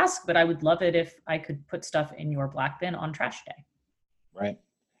right to ask, but I would love it if I could put stuff in your black bin on trash day. Right.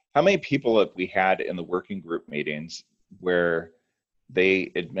 How many people have we had in the working group meetings where they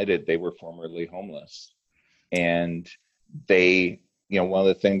admitted they were formerly homeless, and they, one of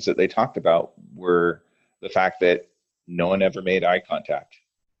the things that they talked about were the fact that no one ever made eye contact.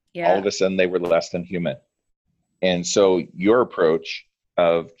 Yeah. All of a sudden they were less than human. And so your approach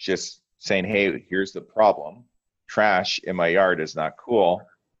of just saying, hey, here's the problem. Trash in my yard is not cool.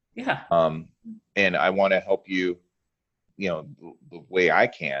 Yeah. And I want to help you, the way I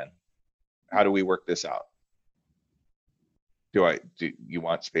can. How do we work this out? Do you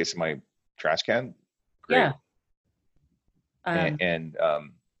want space in my trash can? Great. Yeah. And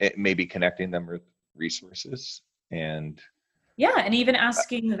it maybe connecting them with resources and. Yeah. And even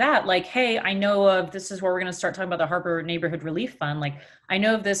asking that, like, hey, I know of, this is where we're going to start talking about the Harbor Neighborhood Relief Fund. Like, I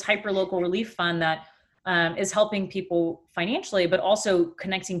know of this hyper local relief fund that is helping people financially, but also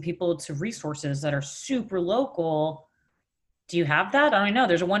connecting people to resources that are super local. Do you have that? I don't know.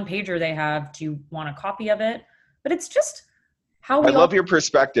 There's a one pager they have. Do you want a copy of it? But it's just how I love your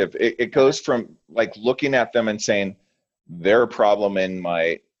perspective. It goes from like looking at them and saying they're a problem in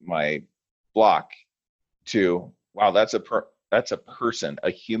my block to, wow, that's a person, a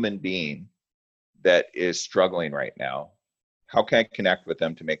human being that is struggling right now. How can I connect with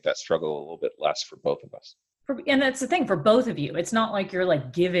them to make that struggle a little bit less for both of us? And that's the thing for both of you. It's not like you're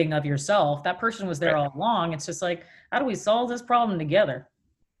like giving of yourself. That person was there Right. all along. It's just like, how do we solve this problem together?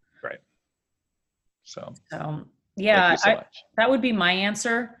 Right. So yeah, thank you so much. that would be my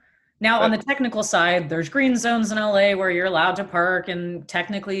answer. Now, on the technical side, there's green zones in LA where you're allowed to park and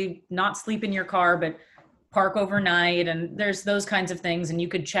technically not sleep in your car, but park overnight. And there's those kinds of things, and you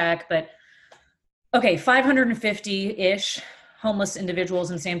could check. But okay, 550-ish homeless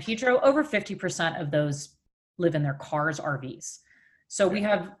individuals in San Pedro, over 50% of those live in their cars, RVs. So we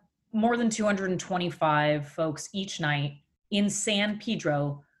have more than 225 folks each night in San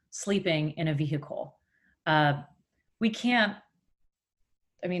Pedro sleeping in a vehicle. We can't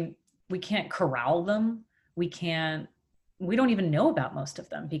corral them. We don't even know about most of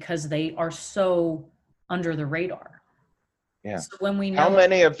them because they are so under the radar. Yeah. So when we know how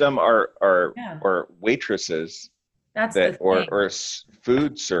many of them are waitresses or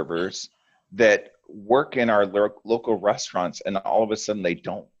food servers that work in our local restaurants, and all of a sudden they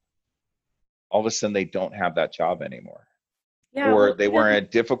don't have that job anymore. Yeah, or they were in a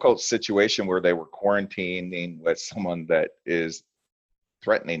difficult situation where they were quarantining with someone that is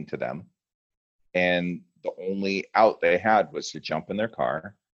threatening to them, and the only out they had was to jump in their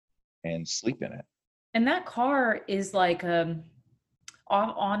car and sleep in it. And that car is like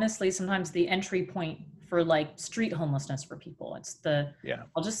honestly sometimes the entry point for like street homelessness for people. It's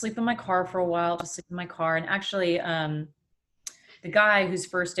I'll just sleep in my car for a while, just sleep in my car. And actually the guy whose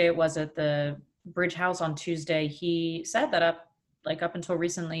first day it was at the Bridge House on Tuesday, he said that up until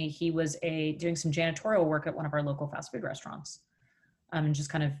recently he was doing some janitorial work at one of our local fast food restaurants, and just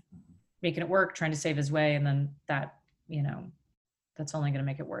kind of making it work, trying to save his way. And then that, that's only going to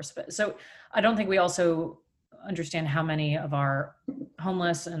make it worse. But so I don't think we also understand how many of our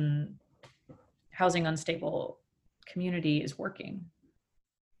homeless and housing unstable community is working.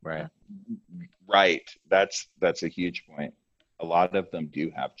 Right. Right. That's a huge point. A lot of them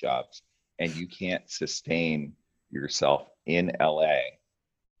do have jobs, and you can't sustain yourself in LA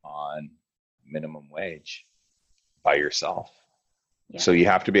on minimum wage by yourself. Yeah. So you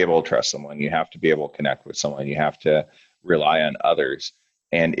have to be able to trust someone. You have to be able to connect with someone. You have to rely on others.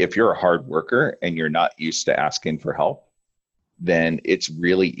 And if you're a hard worker and you're not used to asking for help, then it's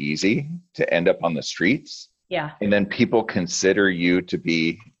really easy to end up on the streets. Yeah. And then people consider you to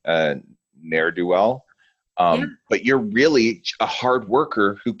be a ne'er-do-well. But you're really a hard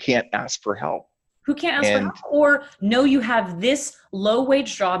worker who can't ask for help. who can't ask for And help, or know you have this low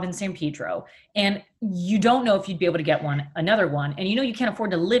wage job in San Pedro and you don't know if you'd be able to get another one. And you know, you can't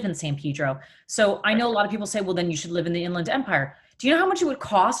afford to live in San Pedro. So I know a lot of people say, well, then you should live in the Inland Empire. Do you know how much it would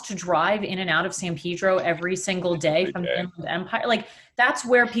cost to drive in and out of San Pedro every single day from the Inland Empire? Like, that's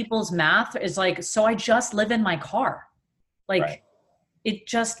where people's math is like, so I just live in my car. Like, right. It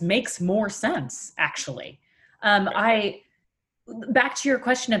just makes more sense, actually. Back to your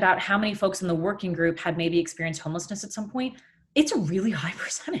question about how many folks in the working group had maybe experienced homelessness at some point, it's a really high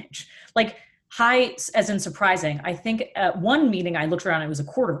percentage. Like, high as in surprising. I think at one meeting I looked around, it was a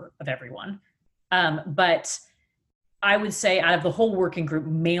quarter of everyone. But I would say out of the whole working group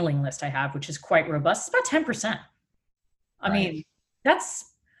mailing list I have, which is quite robust, it's about 10%. I mean,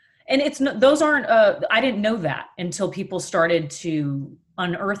 and it's not, those aren't, I didn't know that until people started to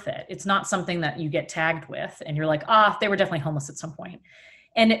unearth it. It's not something that you get tagged with and you're like, they were definitely homeless at some point.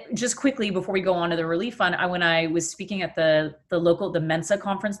 And just quickly, before we go on to the relief fund, when I was speaking at the Mensa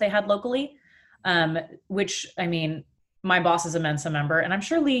conference they had locally, which, I mean, my boss is a Mensa member, and I'm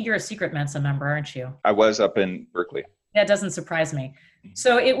sure, Lee, you're a secret Mensa member, aren't you? I was up in Berkeley. That doesn't surprise me.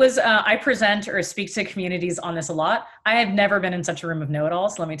 So it was, I present or speak to communities on this a lot. I have never been in such a room of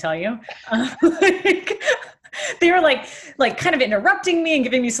know-it-alls, let me tell you. They were like kind of interrupting me and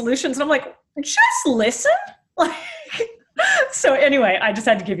giving me solutions. And I'm like, just listen. Like, so anyway, I just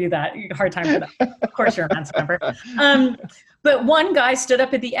had to give you that hard time for that. Of course you're a Mensa member. But one guy stood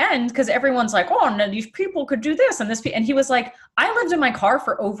up at the end because everyone's like, oh, no, these people could do this and this. And he was like, I lived in my car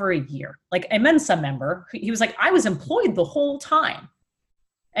for over a year, like a Mensa member. He was like, I was employed the whole time.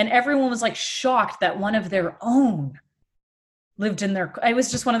 And everyone was like shocked that one of their own lived in their, it was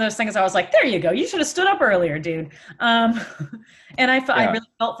just one of those things. I was like, there you go. You should have stood up earlier, dude. And I really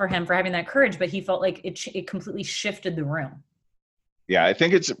felt for him for having that courage, but he felt like it completely shifted the room. Yeah. I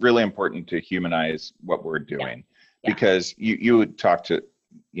think it's really important to humanize what we're doing. Yeah. Because you would talk to,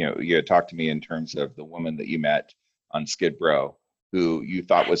 you had talked to me in terms of the woman that you met on Skid Row, who you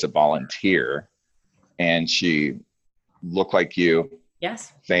thought was a volunteer, and she looked like you,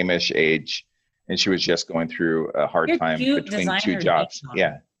 yes, same-ish age, and she was just going through a hard time between two jobs.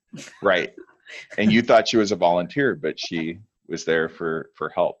 Yeah, right. And you thought she was a volunteer, but she was there for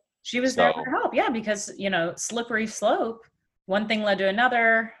help. She was there for help, yeah, because slippery slope. One thing led to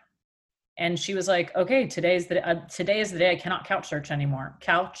another. And she was like, okay, today is the day I cannot couch surf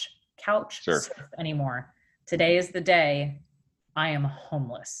anymore. Today is the day I am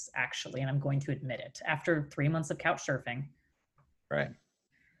homeless, actually, and I'm going to admit it after 3 months of couch surfing. Right.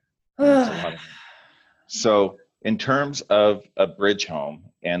 So in terms of a bridge home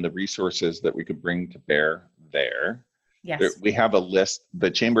and the resources that we could bring to bear there, yes, we have a list.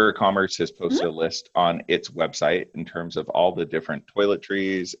 The Chamber of Commerce has posted a list on its website in terms of all the different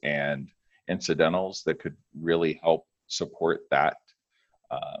toiletries and incidentals that could really help support that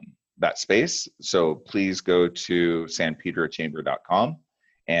space. So please go to sanpedrochamber.com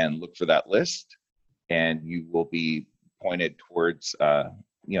and look for that list, and you will be pointed towards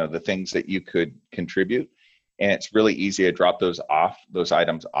the things that you could contribute. And it's really easy to drop those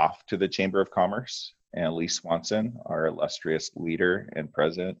items off to the Chamber of Commerce. And Lee Swanson, our illustrious leader and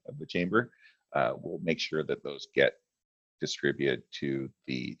president of the Chamber, will make sure that those get distributed to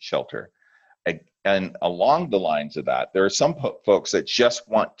the shelter. And along the lines of that, there are some folks that just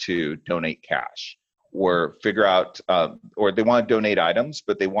want to donate cash or figure out, or they want to donate items,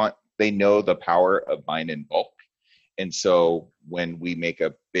 but they know the power of buying in bulk. And so when we make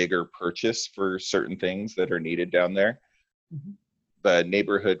a bigger purchase for certain things that are needed down there, the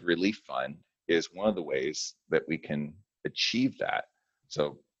Neighborhood Relief Fund is one of the ways that we can achieve that.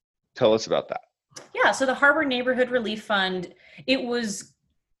 So tell us about that. Yeah, so the Harbor Neighborhood Relief Fund, it was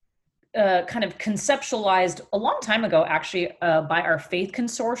kind of conceptualized a long time ago, actually, by our faith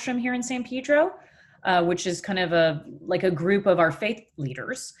consortium here in San Pedro, which is kind of a group of our faith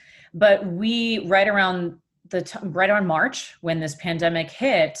leaders. But we, right around March, when this pandemic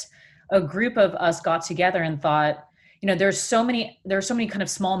hit, a group of us got together and thought, there's so many kind of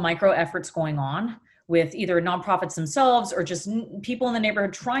small micro efforts going on with either nonprofits themselves or just people in the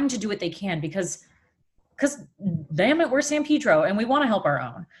neighborhood trying to do what they can because damn it, we're San Pedro and we want to help our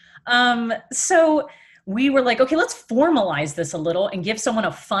own. So we were like, okay, let's formalize this a little and give someone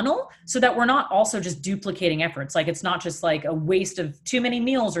a funnel so that we're not also just duplicating efforts. Like, it's not just like a waste of too many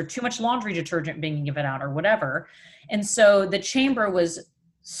meals or too much laundry detergent being given out or whatever. And so the chamber was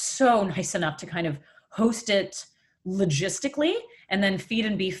so nice enough to kind of host it logistically, and then Feed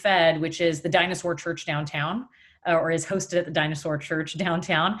and Be Fed, which is the Dinosaur Church downtown, or is hosted at the Dinosaur Church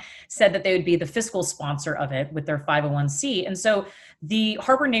downtown, said that they would be the fiscal sponsor of it with their 501c. And so the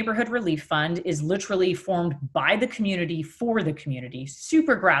Harbor Neighborhood Relief Fund is literally formed by the community for the community,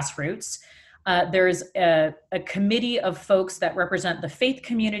 super grassroots. There's a committee of folks that represent the faith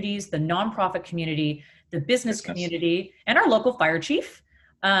communities, the nonprofit community, the business community, and our local fire chief,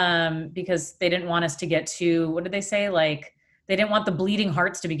 because they didn't want us to get to, what did they say? Like, they didn't want the bleeding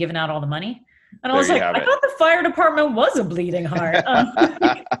hearts to be giving out all the money. And I was like, I thought the fire department was a bleeding heart.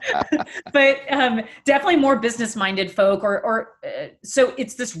 But definitely more business-minded folk. So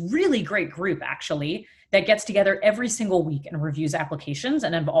it's this really great group, actually, that gets together every single week and reviews applications,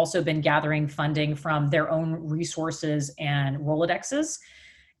 and have also been gathering funding from their own resources and Rolodexes.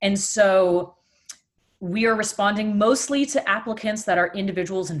 And so we are responding mostly to applicants that are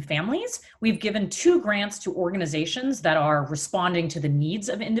individuals and families. We've given 2 grants to organizations that are responding to the needs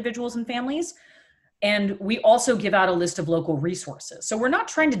of individuals and families. And we also give out a list of local resources. So we're not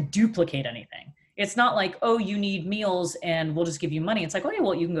trying to duplicate anything. It's not like, oh, you need meals and we'll just give you money. It's like, okay,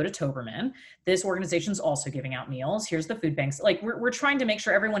 well, you can go to Toberman. This organization's also giving out meals. Here's the food banks. Like, we're trying to make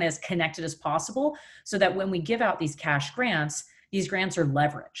sure everyone is connected as possible, so that when we give out these cash grants, these grants are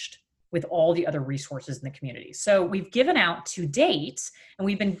leveraged with all the other resources in the community. So we've given out to date, and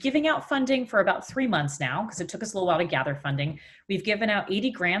we've been giving out funding for about 3 months now, because it took us a little while to gather funding. We've given out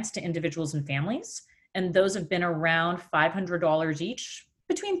 80 grants to individuals and families, and those have been around $500 each,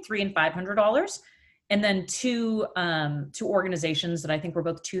 between $300 and $500. And then two organizations that I think were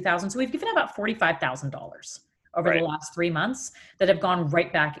both $2,000. So we've given about $45,000 over the last 3 months that have gone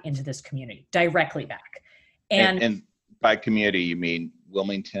right back into this community, directly back. And by community, you mean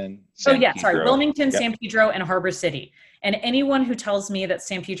Wilmington, Wilmington, San Pedro, and Harbor City. And anyone who tells me that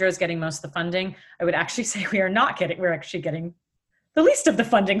San Pedro is getting most of the funding, I would actually say we're actually getting the least of the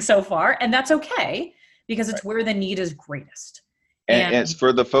funding so far. And that's okay, because it's where the need is greatest. And it's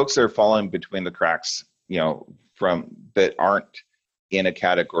for the folks that are falling between the cracks, from that aren't in a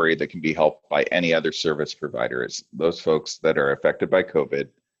category that can be helped by any other service provider. It's those folks that are affected by COVID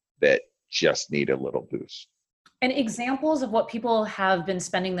that just need a little boost. And examples of what people have been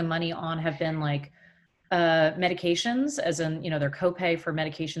spending the money on have been like medications, as in, their copay for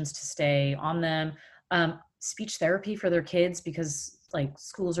medications to stay on them, speech therapy for their kids because like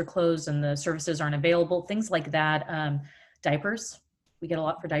schools are closed and the services aren't available, things like that. Diapers, we get a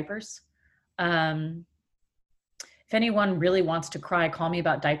lot for diapers. If anyone really wants to cry, call me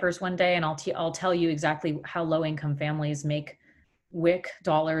about diapers one day, and I'll tell you exactly how low-income families make WIC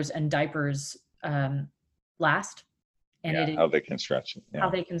dollars and diapers last, and how they can stretch.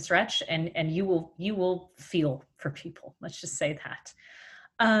 How they can stretch, and you will feel for people. Let's just say that.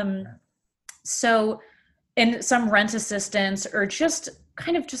 So, and some rent assistance, or just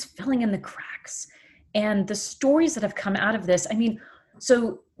kind of just filling in the cracks. And the stories that have come out of this, I mean,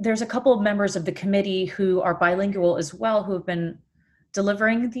 so there's a couple of members of the committee who are bilingual as well, who have been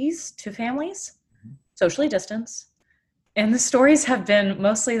delivering these to families, socially distanced. And the stories have been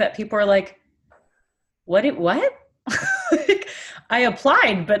mostly that people are like, what? Like, I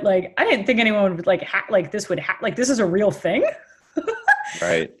applied, but like, I didn't think anyone would this is a real thing.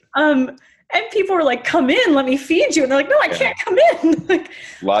 Right. And people were like, come in, let me feed you. And they're like, no, I can't come in. Like,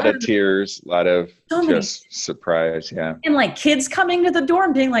 a lot of tears, a lot of surprise. Yeah. And like kids coming to the door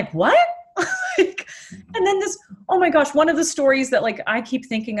and being like, what? And then oh my gosh, one of the stories that like I keep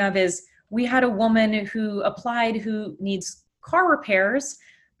thinking of is, we had a woman who applied who needs car repairs,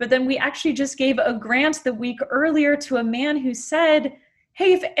 but then we actually just gave a grant the week earlier to a man who said,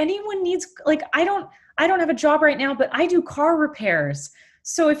 hey, if anyone needs, like, I don't have a job right now, but I do car repairs.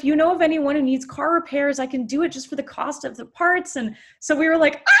 So if you know of anyone who needs car repairs, I can do it just for the cost of the parts. And so we were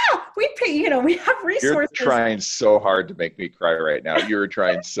like, we pay, we have resources. You're trying so hard to make me cry right now. You're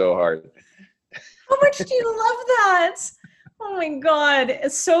trying so hard. How much do you love that? Oh my God.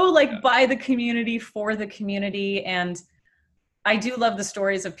 It's so like by the community, for the community. And I do love the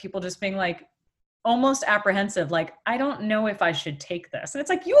stories of people just being like almost apprehensive. Like, I don't know if I should take this. And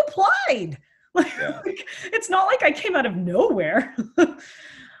it's like, you applied. Like, it's not like I came out of nowhere.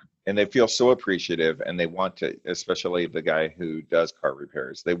 And they feel so appreciative, and they want to, especially the guy who does car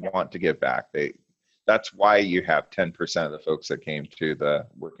repairs, they want to give back. That's why you have 10% of the folks that came to the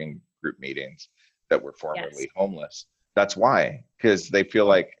working group meetings that were formerly homeless. That's why, because they feel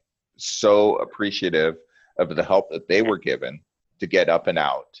like so appreciative of the help that they were given to get up and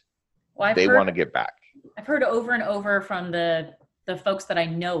out. Well, they want to give back. I've heard over and over from the folks that I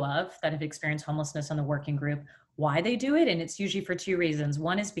know of that have experienced homelessness in the working group, why they do it. And it's usually for 2 reasons.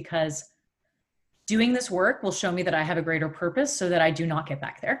 One is because doing this work will show me that I have a greater purpose so that I do not get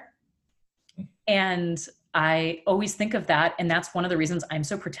back there. And I always think of that. And that's one of the reasons I'm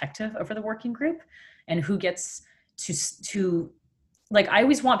so protective over the working group and who gets to like, I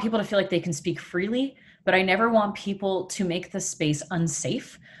always want people to feel like they can speak freely, but I never want people to make the space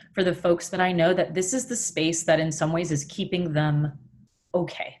unsafe for the folks that I know that this is the space that in some ways is keeping them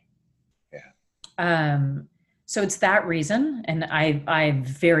okay. Yeah. So it's that reason. And I'm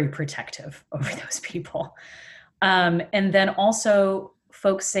very protective over those people. And then also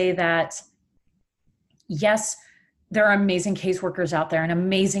folks say that, yes, there are amazing caseworkers out there and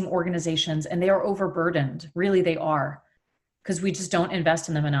amazing organizations, and they are overburdened. Really, they are, because we just don't invest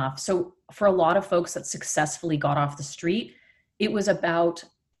in them enough. So for a lot of folks that successfully got off the street, it was about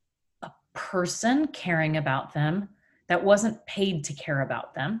a person caring about them that wasn't paid to care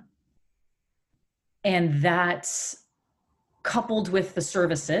about them. And that's coupled with the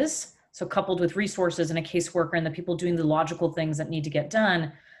services, so coupled with resources and a caseworker and the people doing the logical things that need to get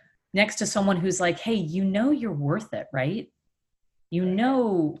done, next to someone who's like, hey, you know you're worth it, right? You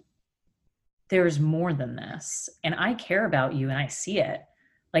know there's more than this, and I care about you and I see it.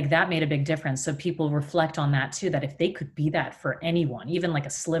 Like, that made a big difference. So people reflect on that too, that if they could be that for anyone, even like a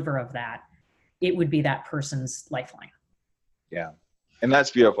sliver of that, it would be that person's lifeline. Yeah. And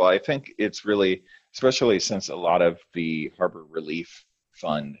that's beautiful. I think it's really, especially since a lot of the Harbor Relief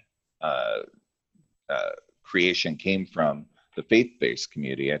Fund creation came from the faith-based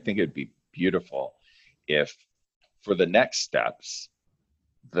community, I think it'd be beautiful if for the next steps,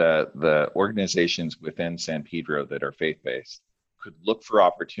 the organizations within San Pedro that are faith-based could look for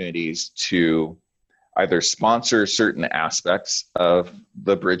opportunities to either sponsor certain aspects of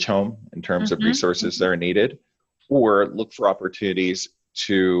the Bridge Home in terms of resources that are needed, or look for opportunities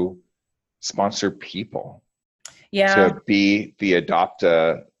to sponsor people. Yeah. To be the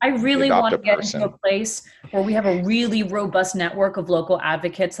I really want to get person. into a place where we have a really robust network of local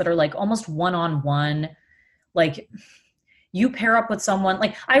advocates that are like almost one-on-one. Like, you pair up with someone,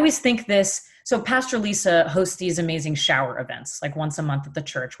 like, I always think this. So Pastor Lisa hosts these amazing shower events, like once a month at the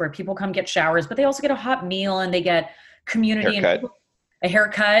church, where people come get showers, but they also get a hot meal and they get community Haircut. and a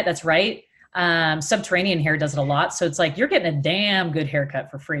haircut. That's right. Subterranean Hair does it a lot. So it's like, you're getting a damn good haircut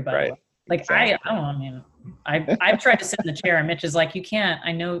for free, by the way. Like, exactly. I've tried to sit in the chair and Mitch is like, you can't,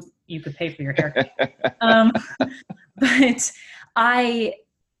 I know you could pay for your haircut. But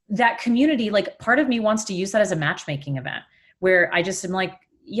that community, like, part of me wants to use that as a matchmaking event where I just am like,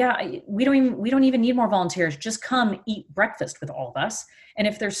 yeah, we don't even need more volunteers. Just come eat breakfast with all of us. And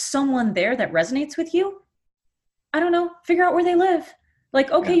if there's someone there that resonates with you, I don't know, figure out where they live.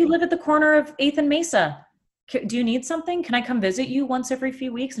 Like, okay, you live at the corner of 8th and Mesa. Do you need something? Can I come visit you once every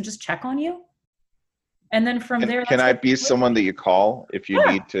few weeks and just check on you? And then from there, can I be someone that you call if you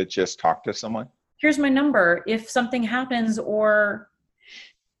need to just talk to someone? Here's my number. If something happens or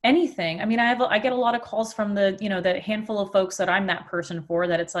anything. I mean, I get a lot of calls from the handful of folks that I'm that person for,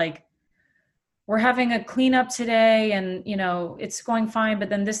 that it's like, we're having a cleanup today and, it's going fine, but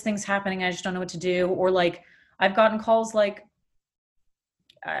then this thing's happening. I just don't know what to do. Or like, I've gotten calls like,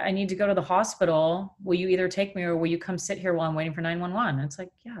 I need to go to the hospital. Will you either take me or will you come sit here while I'm waiting for 911? And it's like,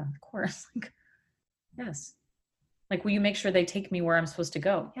 yeah, of course. Like, yes. Like, will you make sure they take me where I'm supposed to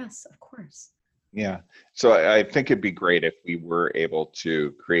go? Yes, of course. Yeah. So I think it'd be great if we were able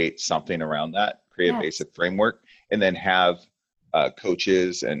to create something around that, create a basic framework, and then have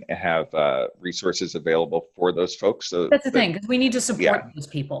coaches and have resources available for those folks. So that's the thing, because we need to support those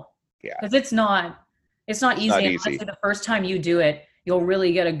people. Yeah. Because it's not easy. And honestly, the first time you do it, you'll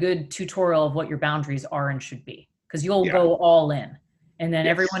really get a good tutorial of what your boundaries are and should be, because you'll go all in. And then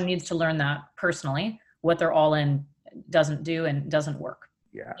everyone needs to learn that personally, what they're all in doesn't do and doesn't work.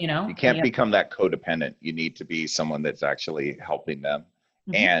 Yeah. You can't become that codependent. You need to be someone that's actually helping them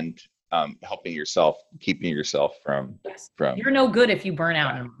and helping yourself, keeping yourself from you're no good if you burn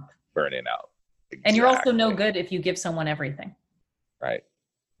out. Burning out. Exactly. And you're also no good if you give someone everything. Right.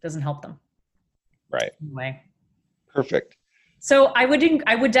 Doesn't help them. Right. Anyway. Perfect. So I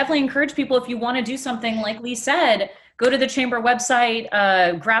would definitely encourage people, if you want to do something like Lee said, go to the chamber website,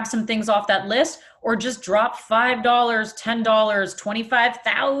 grab some things off that list, or just drop $5, $10,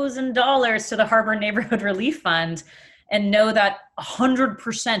 $25,000 to the Harbor Neighborhood Relief Fund, and know that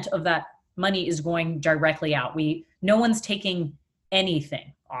 100% of that money is going directly out. No one's taking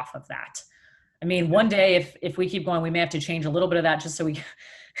anything off of that. I mean, one day if we keep going, we may have to change a little bit of that just so we,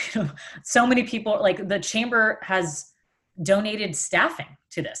 so many people, like the chamber has donated staffing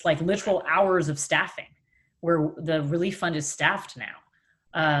to this, like literal hours of staffing, where the relief fund is staffed now.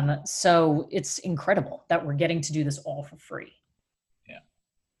 So it's incredible that we're getting to do this all for free. Yeah,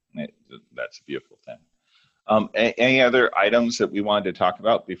 that's a beautiful thing. Any other items that we wanted to talk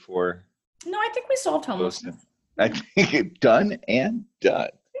about before No, I think we solved homelessness. I think it's done and done.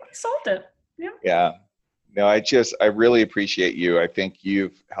 I think we solved it. Yeah. Yeah. No, I really appreciate you. I think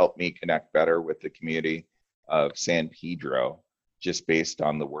you've helped me connect better with the community of San Pedro, just based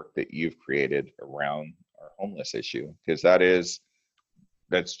on the work that you've created around our homeless issue, because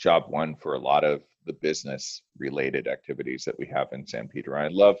that's job one for a lot of the business related activities that we have in San Pedro. I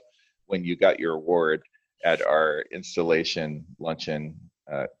love when you got your award at our installation luncheon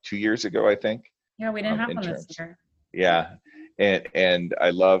 2 years ago, I think. Yeah, we didn't have one this year. Yeah. And I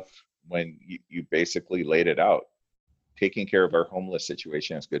love when you basically laid it out. Taking care of our homeless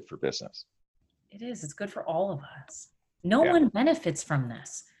situation is good for business. It is. It's good for all of us. No one benefits from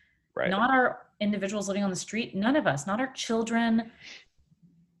this. Right. Not our individuals living on the street. None of us. Not our children.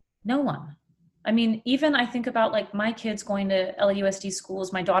 No one. I mean, even I think about like my kids going to LAUSD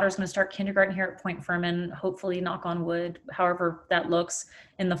schools. My daughter's going to start kindergarten here at Point Furman, hopefully, knock on wood, however that looks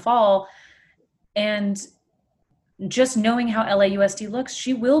in the fall. And just knowing how LAUSD looks,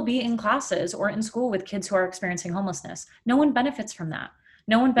 she will be in classes or in school with kids who are experiencing homelessness. No one benefits from that.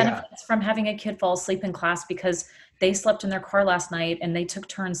 No one benefits from having a kid fall asleep in class because they slept in their car last night and they took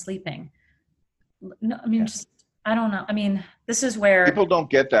turns sleeping. No, I mean, just, I don't know. I mean, this is where people don't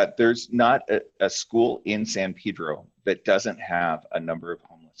get that. There's not a school in San Pedro that doesn't have a number of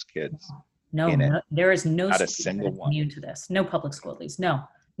homeless kids. No, there is no not a single one immune to this. No public school, at least. No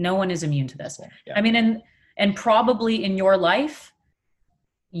one is immune to this. Yeah. I mean, and probably in your life,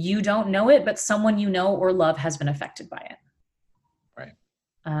 you don't know it, but someone you know or love has been affected by it. Right.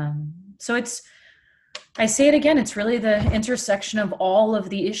 So I say it again, it's really the intersection of all of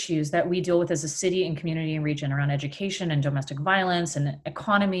the issues that we deal with as a city and community and region around education and domestic violence and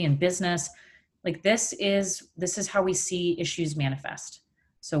economy and business. Like this is how we see issues manifest.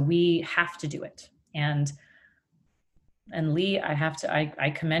 So we have to do it. And Lee,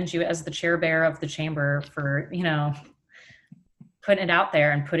 I commend you as the chair bearer of the chamber for, putting it out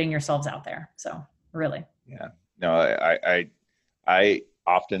there and putting yourselves out there. So really. Yeah. No, I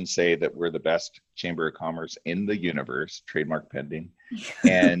often say that we're the best chamber of commerce in the universe, trademark pending.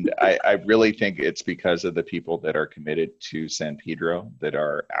 And I really think it's because of the people that are committed to San Pedro, that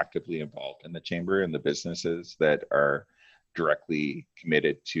are actively involved in the chamber, and the businesses that are directly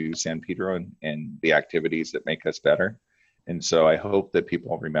committed to San Pedro and the activities that make us better. And so I hope that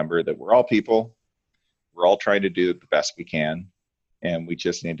people remember that we're all people. We're all trying to do the best we can. And we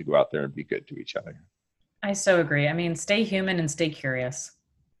just need to go out there and be good to each other. I so agree. I mean, stay human and stay curious.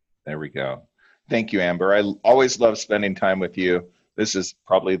 There we go. Thank you, Amber. I always love spending time with you. This is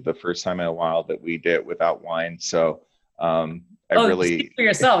probably the first time in a while that we did it without wine. So speak for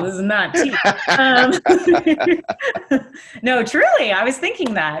yourself. This is not tea. No, truly, I was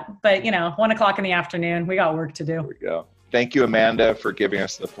thinking that. But, 1:00 in the afternoon, we got work to do. There we go. Thank you, Amanda, for giving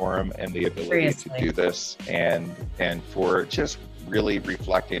us the forum and the ability to do this, and for just really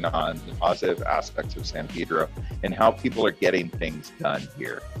reflecting on the positive aspects of San Pedro and how people are getting things done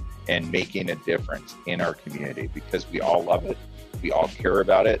here and making a difference in our community, because we all love it. We all care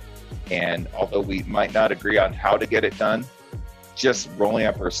about it. And although we might not agree on how to get it done, just rolling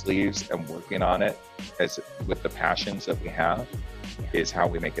up our sleeves and working on it with the passions that we have is how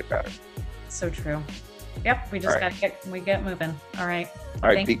we make it better. So true. Yep, we just got to get moving. All right. All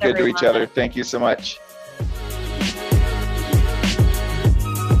right, be good to each other. Thank you so much.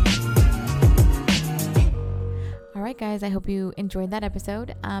 All right, guys, I hope you enjoyed that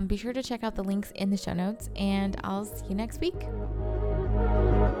episode. Be sure to check out the links in the show notes, and I'll see you next week.